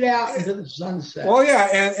faded out into the sunset. Well,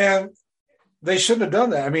 yeah, and they shouldn't have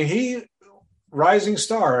done that. I mean, he rising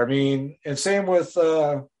star. I mean, and same with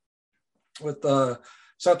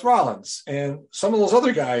Seth Rollins and some of those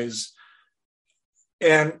other guys.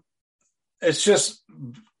 And it's just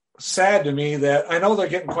sad to me that I know they're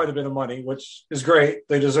getting quite a bit of money, which is great.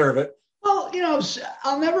 They deserve it. Well,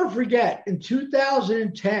 I'll never forget in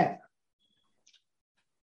 2010,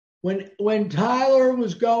 when Tyler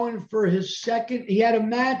was going for his second, he had a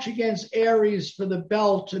match against Aries for the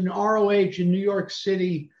belt in ROH in New York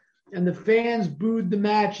City, and the fans booed the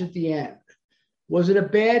match at the end. Was it a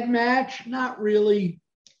bad match? Not really,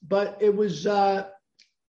 but it was,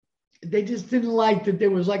 they just didn't like that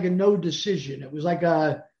there was like a no decision. It was like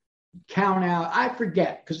a count out. I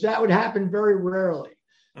forget, because that would happen very rarely.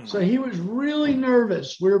 So he was really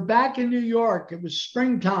nervous. We were back in New York. It was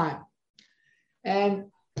springtime. And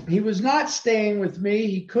he was not staying with me.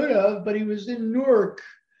 He could have, but he was in Newark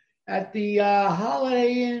at the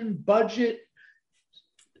Holiday Inn budget,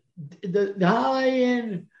 the Holiday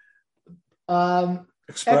Inn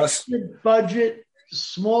Express extra budget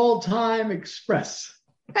small time express.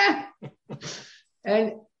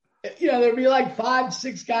 And there'd be like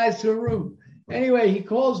 5-6 guys to a room. Anyway, he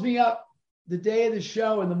calls me up the day of the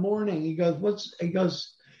show in the morning. He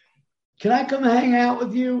goes, can I come hang out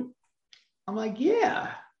with you? I'm like,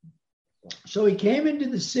 yeah. So he came into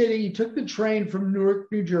the city. He took the train from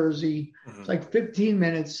Newark, New Jersey. It's like 15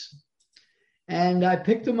 minutes. And I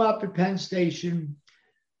picked him up at Penn Station.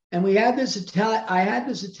 And I had this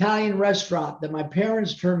Italian restaurant that my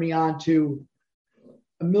parents turned me on to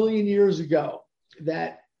a million years ago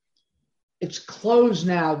that it's closed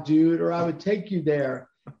now, dude, or I would take you there.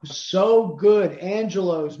 It was so good.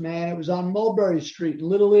 Angelo's, man. It was on Mulberry Street in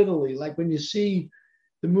Little Italy. Like when you see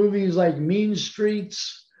the movies like Mean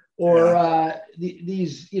Streets or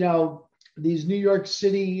these New York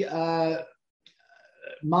City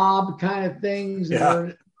mob kind of things.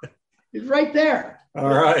 Yeah. It's right there. All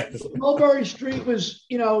right. Mulberry Street was,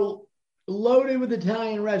 loaded with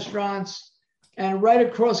Italian restaurants. And right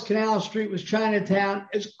across Canal Street was Chinatown.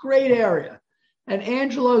 It's a great area. And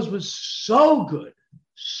Angelo's was so good.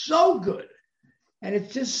 So good. And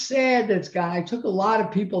it's just sad that it's gone. I took a lot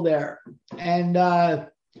of people there. And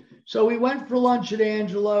so we went for lunch at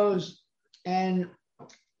Angelo's. And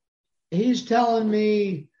he's telling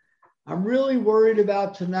me, I'm really worried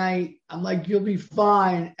about tonight. I'm like, you'll be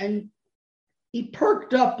fine. And he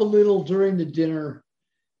perked up a little during the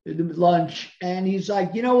lunch. And he's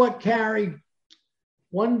like, you know what, Carrie?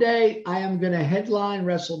 One day I am going to headline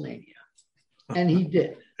WrestleMania. And he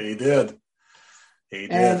did. He did.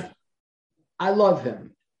 And I love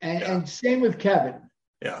him. And same with Kevin.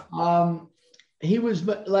 Yeah. He was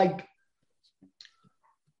like,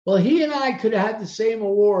 well, he and I could have had the same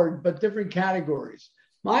award, but different categories.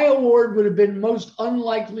 My award would have been most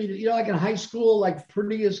unlikely to, like in high school, like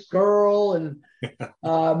prettiest girl and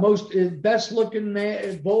most best looking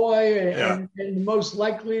boy and most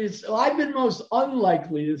likely to. So I've been most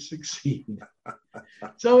unlikely to succeed.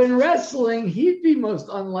 So in wrestling, he'd be most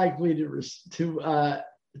unlikely to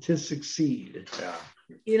succeed.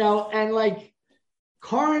 Yeah. And like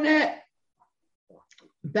Cornette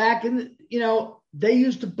back in, they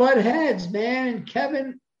used to butt heads, man, and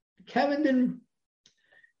Kevin didn't.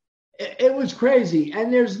 It was crazy.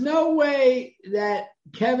 And there's no way that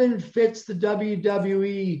Kevin fits the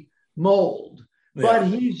WWE mold, but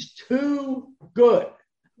he's too good.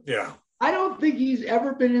 Yeah. I don't think he's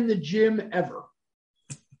ever been in the gym ever.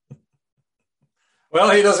 Well,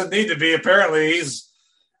 he doesn't need to be. Apparently, he's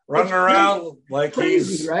running around like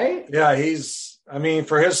crazy, right? Yeah,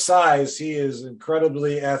 for his size, he is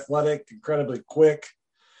incredibly athletic, incredibly quick.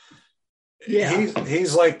 Yeah.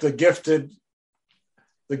 He's like the gifted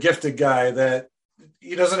guy that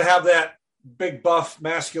he doesn't have that big buff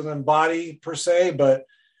masculine body per se, but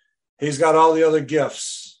he's got all the other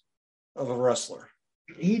gifts of a wrestler.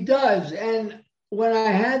 He does. And when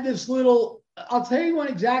I had this I'll tell you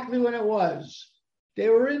exactly when it was. They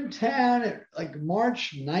were in town at like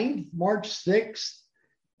March 9th, March 6th,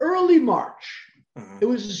 early March. Mm-hmm. It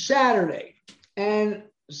was a Saturday. And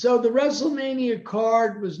so the WrestleMania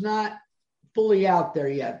card was not fully out there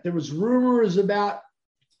yet. There was rumors about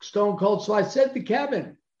Stone Cold. So I said to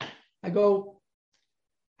Kevin, I go,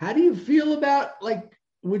 how do you feel about, like,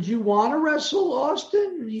 would you want to wrestle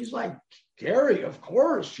Austin? And he's like, Gary, of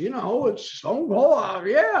course, it's Stone Cold.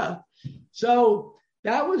 Yeah. So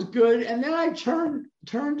that was good. And then I turned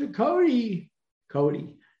to Cody,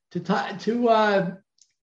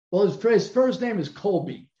 his first name is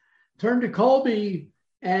Colby. Turned to Colby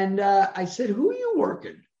and I said, who are you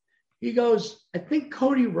working? He goes, I think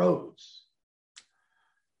Cody Rhodes.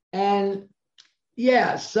 And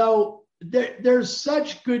so there's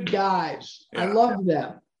such good guys. Yeah. I love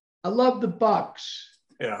them. I love the Bucks.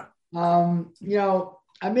 Yeah. I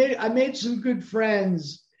made some good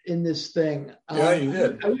friends in this thing. Yeah, you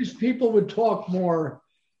did. I wish people would talk more.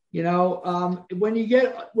 When you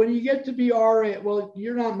get to be our age, well,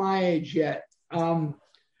 you're not my age yet.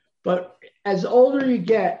 But as older you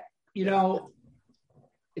get,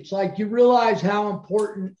 it's like you realize how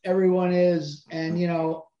important everyone is, and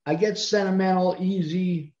I get sentimental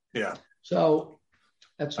easy. Yeah. So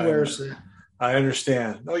that's where it's at. I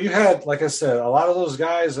understand. No, you had, like I said, a lot of those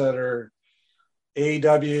guys that are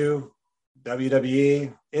AEW,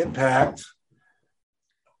 WWE, Impact,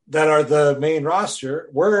 that are the main roster,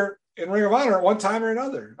 were in Ring of Honor at one time or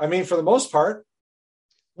another. I mean, for the most part,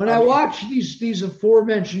 When I watch these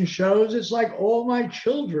aforementioned shows, it's like all my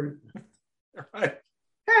children. Right.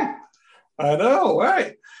 I know,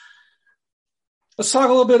 right? Let's talk a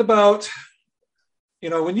little bit about,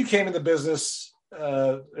 when you came in the business,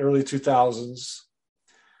 early 2000s,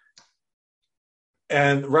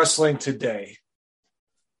 and wrestling today.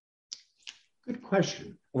 Good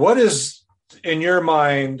question. What is, in your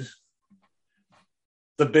mind,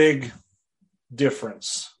 the big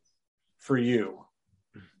difference for you?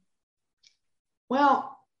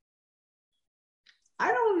 Well,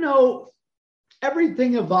 I don't know.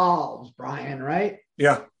 Everything evolves, Brian, right?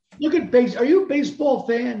 Yeah. Look at base. Are you a baseball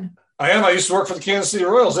fan? I am. I used to work for the Kansas City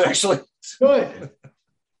Royals, actually. Good.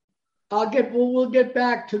 We'll get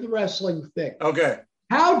back to the wrestling thing. Okay.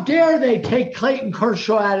 How dare they take Clayton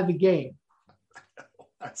Kershaw out of the game?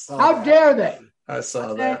 How dare they? I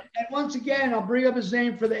saw that. And once again, I'll bring up his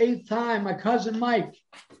name for the 8th time. My cousin Mike.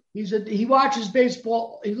 He watches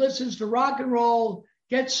baseball. He listens to rock and roll,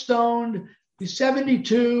 gets stoned. He's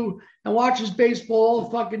 72 and watches baseball all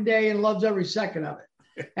fucking day and loves every second of it.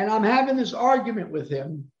 And I'm having this argument with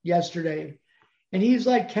him yesterday. And he's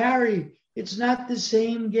like, Carrie, it's not the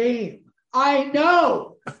same game. I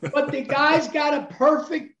know, but the guy's got a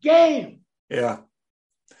perfect game. Yeah.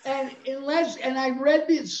 And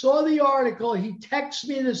I saw the article. He texted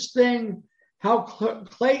me this thing, how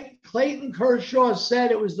Clayton Kershaw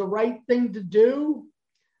said it was the right thing to do.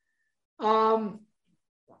 I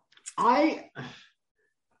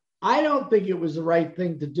don't think it was the right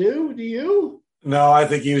thing to do. Do you? No, I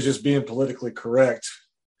think he was just being politically correct.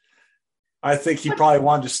 I think he probably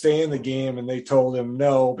wanted to stay in the game, and they told him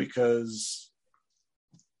no because,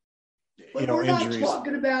 we're injuries. Not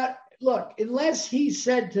talking about, look, unless he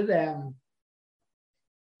said to them,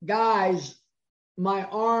 guys, my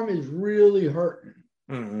arm is really hurting.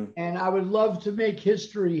 Mm-hmm. And I would love to make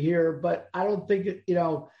history here, but I don't think it,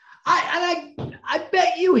 I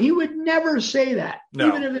bet you he would never say that,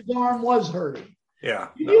 even if his arm was hurting. Yeah.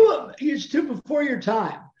 It's too before your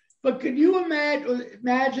time. But could you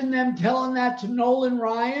imagine them telling that to Nolan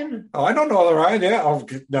Ryan? Oh, I don't know Nolan Ryan. Yeah. Oh,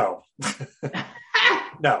 no.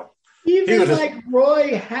 No. Even like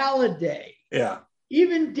Roy Halladay. Yeah.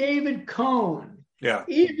 Even David Cohn. Yeah.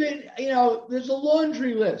 Even, there's a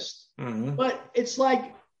laundry list. Mm-hmm. But it's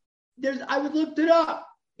like, I would looked it up.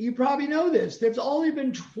 You probably know this. There's only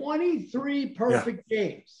been 23 perfect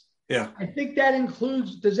games. Yeah. I think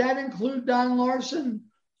does that include Don Larson?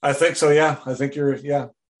 I think so, yeah. I think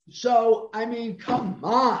So, I mean, come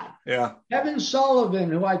on. Yeah. Kevin Sullivan,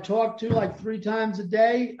 who I talk to like 3 times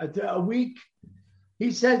a week,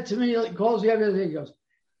 he said to me, he calls me every day, he goes,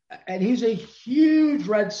 and he's a huge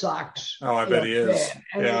Red Sox. Oh, I bet he is.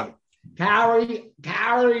 And Carrie,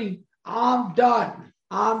 I'm done.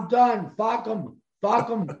 Fuck him.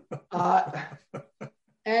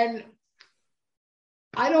 And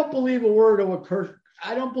I don't believe a word of what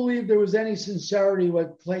I don't believe there was any sincerity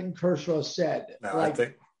what Clayton Kershaw said. No, I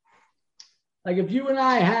think. Like if you and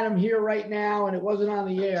I had him here right now and it wasn't on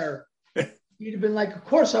the air, he'd have been like, of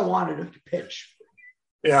course I wanted him to pitch.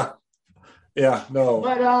 Yeah. Yeah, no.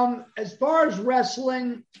 But as far as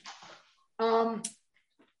wrestling,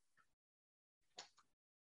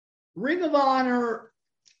 Ring of Honor,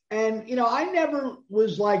 and I never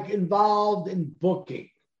was like involved in booking,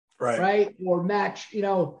 right? Or match,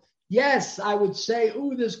 yes, I would say,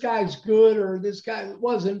 ooh, this guy's good or this guy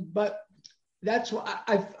wasn't, but that's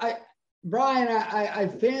why Brian, I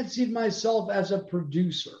fancied myself as a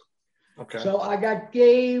producer. Okay. So I got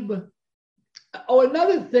Gabe. Oh,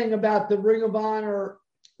 another thing about the Ring of Honor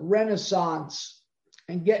Renaissance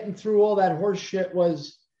and getting through all that horse shit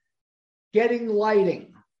was getting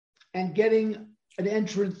lighting and getting an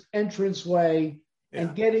entranceway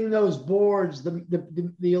and getting those boards,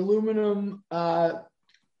 the aluminum, the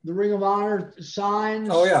Ring of Honor signs.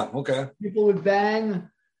 Oh, yeah. Okay. People would bang.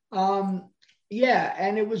 And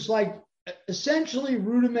it was like essentially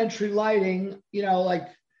rudimentary lighting, like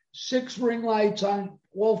 6 ring lights on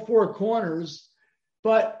all 4 corners.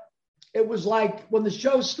 But it was like when the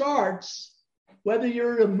show starts, whether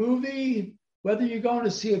you're in a movie, whether you're going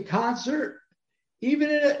to see a concert, even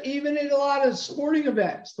in a lot of sporting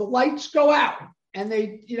events, the lights go out and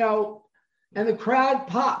they, and the crowd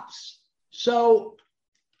pops. So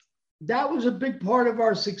that was a big part of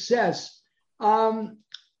our success. The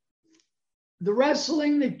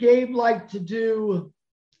wrestling that Gabe liked to do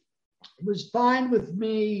was fine with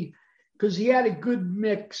me because he had a good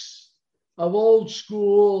mix of old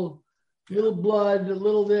school, little blood, a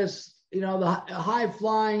little this, the high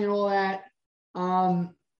flying and all that.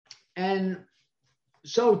 And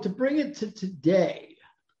so to bring it to today,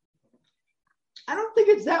 I don't think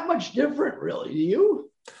it's that much different, really. Do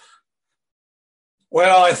you?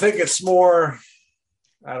 Well, I think it's more,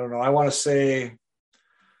 I don't know, I want to say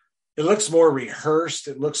it looks more rehearsed.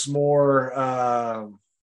 It looks more,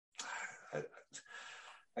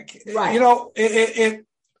 Right. you know, it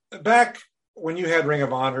back when you had Ring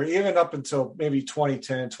of Honor, even up until maybe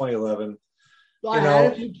 2010, 2011. So I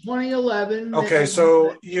had it in 2011. Okay,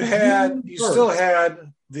 so you still first.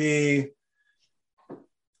 had the,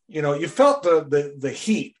 you know, you felt the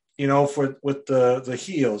heat, you know, with the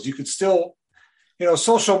heels. You could still, you know,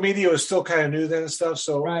 social media was still kind of new then and stuff.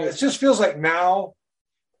 So Right. It just feels like now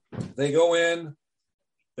they go in,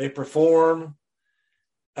 they perform,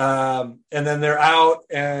 and then they're out,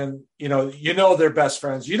 and you know they're best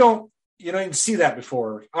friends. You don't even see that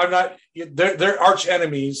before. They're arch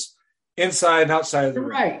enemies inside and outside of the ring.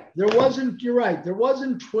 Right. You're right. There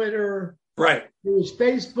wasn't Twitter. Right. There was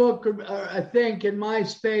Facebook, I think, in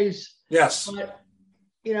MySpace. Yes. But,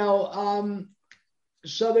 you know,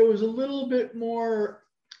 so there was a little bit more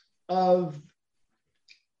of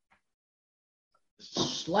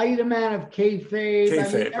slight amount of kayfabe.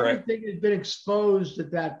 I mean, everything had been exposed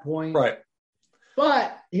at that point. Right.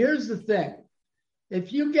 But here's the thing.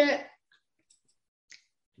 If you get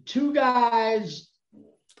two guys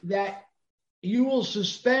that you will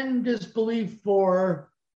suspend disbelief for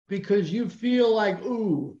because you feel like,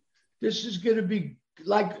 ooh, this is going to be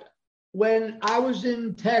like when I was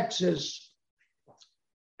in Texas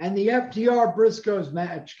and the FTR Briscoes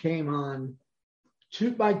match came on,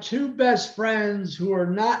 my two best friends who are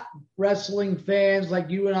not wrestling fans like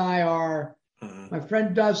you and I are, my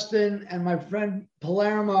friend Dustin and my friend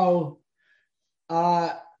Palermo,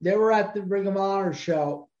 they were at the Ring of Honor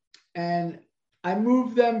show, and I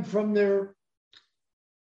moved them from their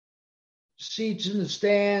seats in the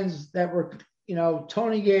stands that were, you know,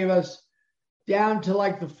 Tony gave us down to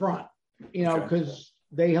like the front, you know, because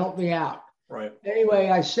they helped me out. Right. Anyway,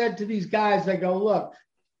 I said to these guys, I go, look,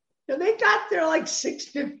 you know, they got there like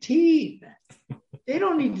 6:15. They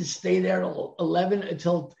don't need to stay there till 11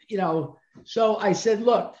 until, you know. So I said,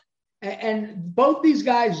 look, and both these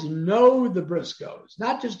guys know the Briscoes.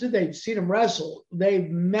 Not just did they see them wrestle, they've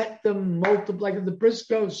met them multiple. Like if the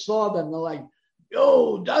Briscoes saw them, they're like,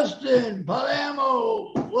 yo, Dustin,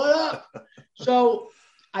 Palermo, what up? So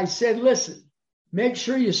I said, listen, make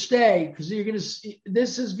sure you stay because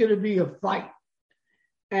this is going to be a fight.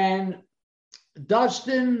 And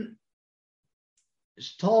Dustin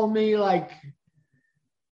told me, like,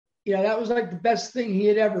 you know, that was like the best thing he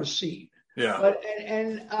had ever seen. Yeah. But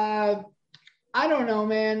I don't know,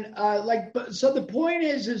 man. So the point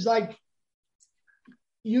is like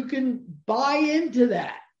you can buy into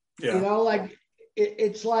that. Yeah. You know, like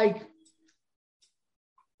it's like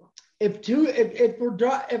if we're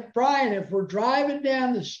driving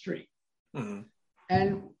down the street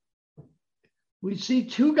and we see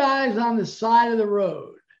two guys on the side of the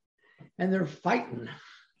road and they're fighting,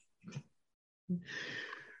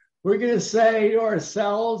 we're going to say to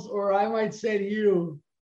ourselves, or I might say to you,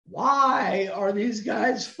 why are these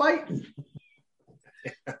guys fighting?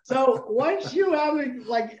 So once you have it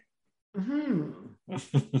like,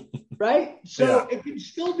 right? So it can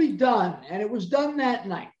still be done. And it was done that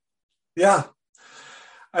night. Yeah.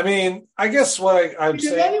 I mean, I guess what I'm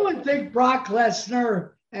saying. Did anyone think Brock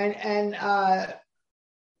Lesnar and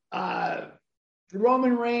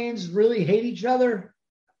Roman Reigns really hate each other?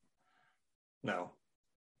 No.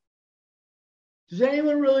 Does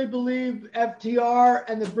anyone really believe FTR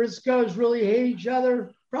and the Briscoes really hate each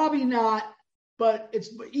other? Probably not, but it's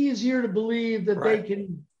easier to believe that they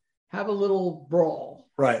can have a little brawl.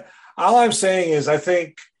 Right. All I'm saying is I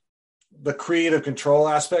think the creative control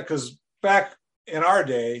aspect, because back in our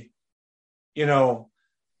day, you know,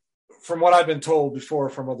 from what I've been told before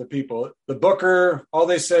from other people, the booker, all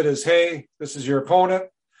they said is, hey, this is your opponent.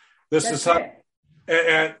 That's how,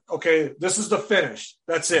 and okay, this is the finish.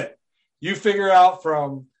 That's it. You figure out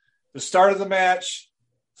from the start of the match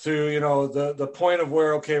to, you know, the point of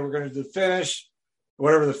where, okay, we're going to do the finish,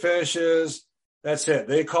 whatever the finish is. That's it.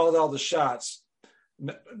 They called all the shots.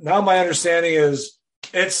 Now my understanding is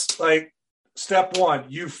it's like step one,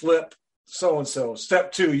 you flip so-and-so.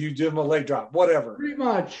 Step two, you do them a leg drop, whatever. Pretty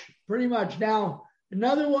much. Now,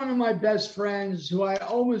 another one of my best friends who I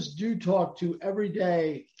almost do talk to every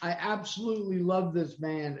day, I absolutely love this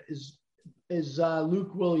man, is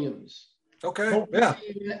Luke Williams. Okay. Yeah.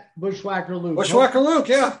 Bushwhacker Luke. Luke.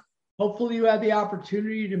 Yeah. Hopefully you had the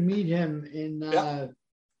opportunity to meet him in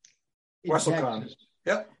WrestleCon. Texas.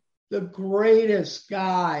 Yep. The greatest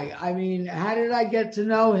guy. I mean, how did I get to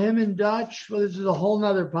know him in Dutch? Well, this is a whole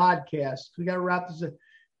nother podcast. We got to wrap this up.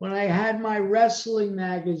 When I had my wrestling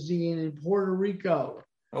magazine in Puerto Rico.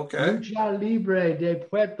 Okay. Lucha Libre de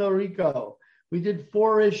Puerto Rico. We did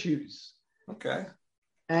 4 issues. Okay.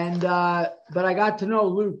 And but I got to know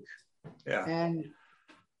Luke. Yeah. And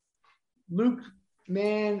Luke,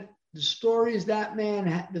 man, the stories that man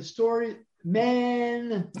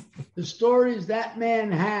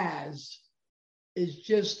has is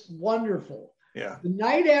just wonderful. Yeah. The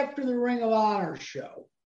night after the Ring of Honor show,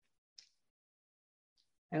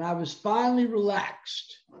 and I was finally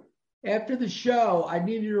relaxed. After the show, I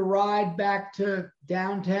needed a ride back to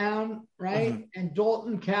downtown, right? Mm-hmm. And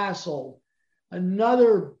Dalton Castle,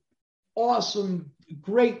 another awesome,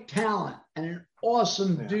 great talent and an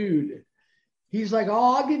awesome dude. He's like,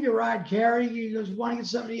 oh, I'll give you a ride, Carrie. He goes, want to get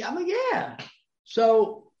something to eat? I'm like, yeah.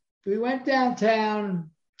 So we went downtown,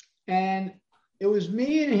 and it was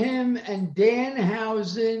me and him and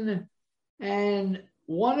Danhausen and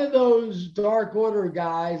one of those Dark Order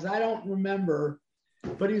guys. I don't remember.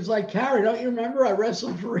 But he's like, Carrie, don't you remember I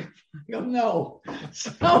wrestled for Rick? I go, no.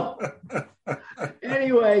 So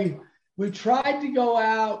anyway, we tried to go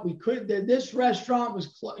out. We couldn't. This restaurant was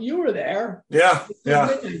closed. You were there. Yeah.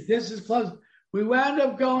 This is closed. We wound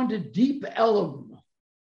up going to Deep Ellum.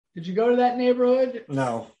 Did you go to that neighborhood?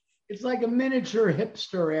 No. It's like a miniature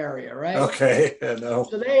hipster area, right? Okay. Yeah, no.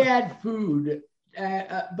 So they had food.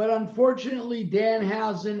 But unfortunately,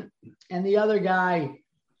 Danhausen and the other guy,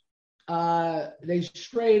 they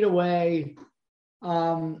strayed away.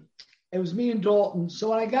 It was me and Dalton.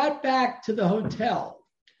 So when I got back to the hotel,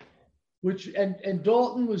 and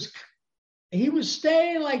Dalton was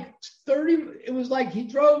staying like 30, it was like he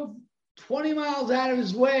drove 20 miles out of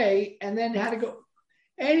his way and then had to go.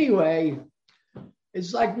 Anyway,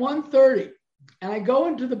 it's like 1:30 and I go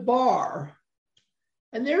into the bar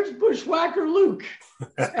and there's Bushwhacker Luke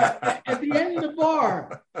at the end of the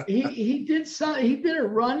bar. He did a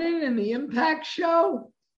run-in in the Impact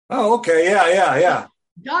show. Oh, okay. Yeah.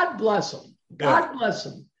 God bless him. God bless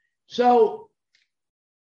him. So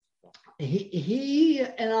he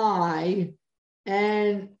and I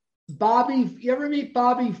and Bobby, you ever meet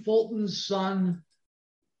Bobby Fulton's son?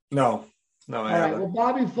 No, I haven't. Well,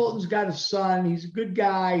 Bobby Fulton's got a son. He's a good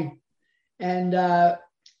guy. And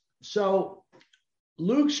so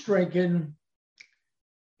Luke's drinking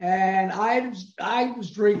and I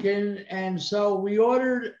was drinking. And so we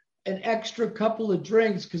ordered an extra couple of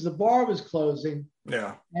drinks because the bar was closing.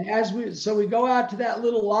 Yeah. And we go out to that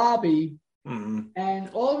little lobby, and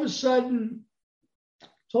all of a sudden,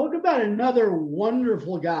 talk about another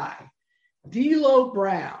wonderful guy, D'Lo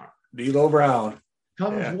Brown.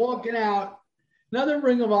 Comes walking out, another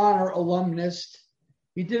Ring of Honor alumnus.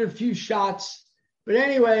 He did a few shots, but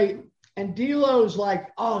anyway, and D'Lo's like,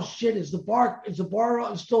 "Oh shit, is the bar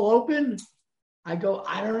still open?" I go,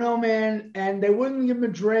 "I don't know, man." And they wouldn't give him a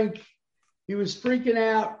drink. He was freaking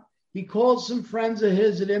out. He called some friends of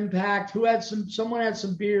his at Impact someone had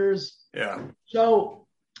some beers. Yeah. So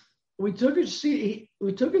we took a seat.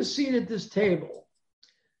 We took a seat at this table,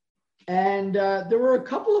 and there were a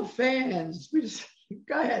couple of fans. We just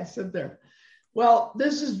go ahead, sit there. Well,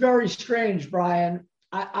 this is very strange, Brian.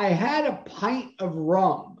 I had a pint of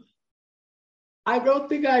rum. I don't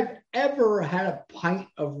think I've ever had a pint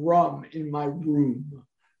of rum in my room.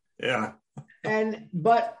 Yeah. And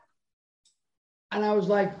I was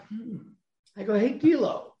like, I go, "Hey,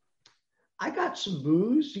 D'Lo, I got some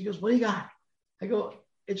booze." He goes, "What do you got?" I go,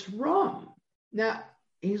 "It's rum." Now,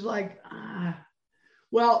 he's like,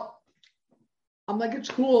 well, I'm like, "It's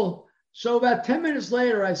cool." So about 10 minutes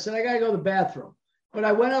later, I said, "I got to go to the bathroom." But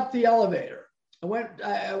I went up the elevator. I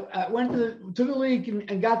took a leak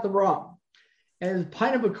and got the rum and a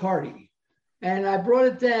pint of Bacardi. And I brought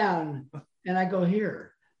it down and I go,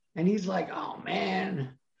 "Here." And he's like, "Oh,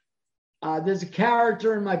 man. There's a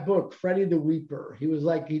character in my book, Freddie the Weeper." He was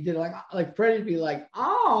like, he did like Freddie'd be like,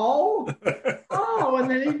 "Oh, oh," and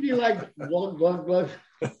then he'd be like, "Glug, glug, glug."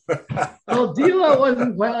 Well, D'Lo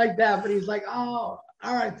wasn't quite like that, but he's like, "Oh,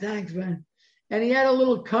 all right, thanks, man." And he had a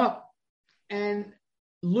little cup, and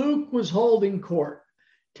Luke was holding court,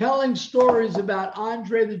 telling stories about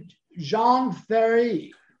Jean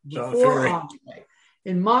Ferry in Montreal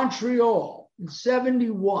in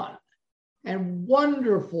 1971. And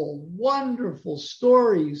wonderful, wonderful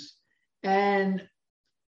stories. And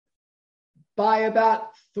by about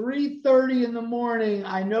 3:30 in the morning,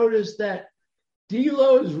 I noticed that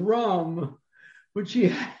D'Lo's rum, which he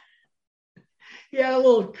had a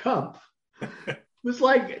little cup, was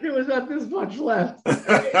like, there was not this much left.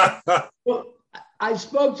 Well, I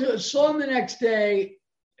saw him the next day.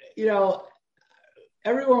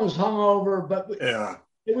 Everyone was hungover, but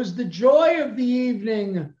it was the joy of the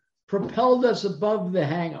evening propelled us above the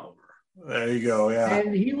hangover. There you go. Yeah.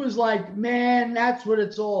 And he was like, "Man, that's what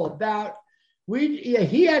it's all about."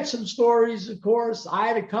 He had some stories, of course. I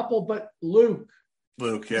had a couple, but Luke,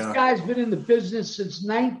 yeah. This guy's been in the business since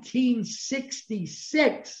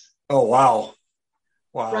 1966. Oh, wow.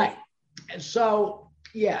 Right. So,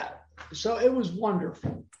 yeah. So it was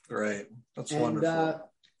wonderful. Right. That's wonderful.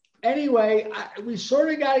 Anyway, we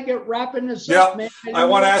sort of got to get wrapping this up, man. I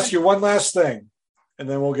want to ask you one last thing, and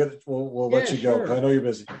then we'll let you go. Sure. I know you're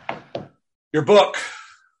busy. Your book,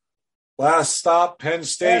 Last Stop Penn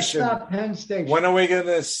Station. Last Stop Penn Station. When are we going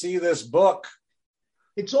to see this book?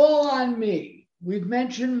 It's all on me. We've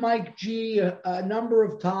mentioned Mike G a number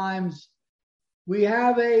of times. We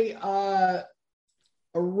have a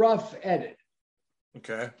rough edit.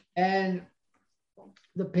 Okay. And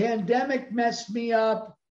the pandemic messed me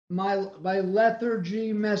up. My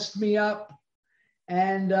lethargy messed me up.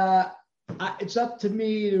 And it's up to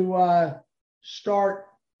me to start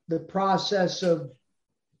the process of,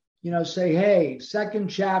 say, hey, second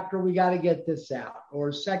chapter, we got to get this out.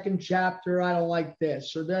 Or second chapter, I don't like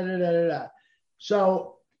this. Or da-da-da-da-da.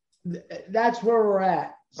 So that's where we're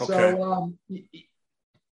at. Okay. So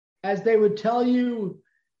as they would tell you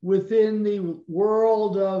within the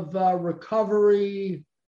world of recovery,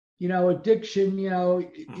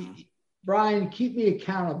 addiction, Brian, keep me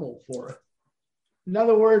accountable for it. In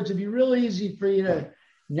other words, it'd be really easy for you to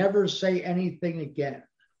never say anything again.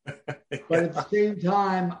 But at the same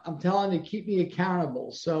time, I'm telling you, keep me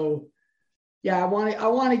accountable. So yeah, I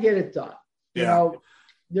want to get it done. Yeah.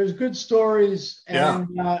 There's good stories.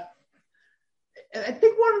 And I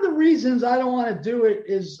think one of the reasons I don't want to do it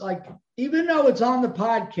is, like, even though it's on the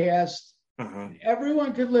podcast,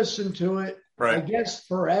 everyone could listen to it, right. I guess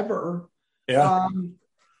forever. Yeah.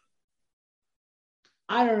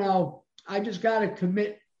 I don't know. I just got to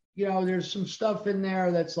commit. There's some stuff in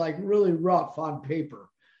there that's like really rough on paper.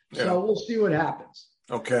 Yeah. So we'll see what happens.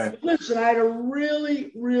 Okay. But listen, I had a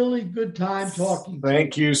really, really good time talking.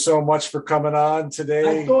 Thank you so much for coming on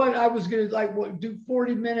today. I thought I was going to do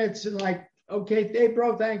 40 minutes and okay, hey,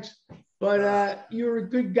 bro, thanks. But you're a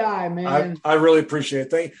good guy, man. I really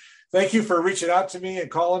appreciate it. Thank you for reaching out to me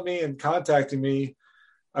and calling me and contacting me.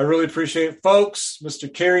 I really appreciate it. Folks,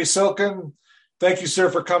 Mr. Kerry Silken, thank you, sir,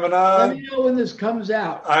 for coming on. Let me know when this comes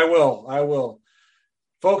out. I will.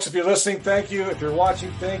 Folks, if you're listening, thank you. If you're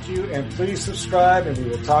watching, thank you. And please subscribe, and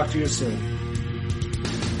we will talk to you soon.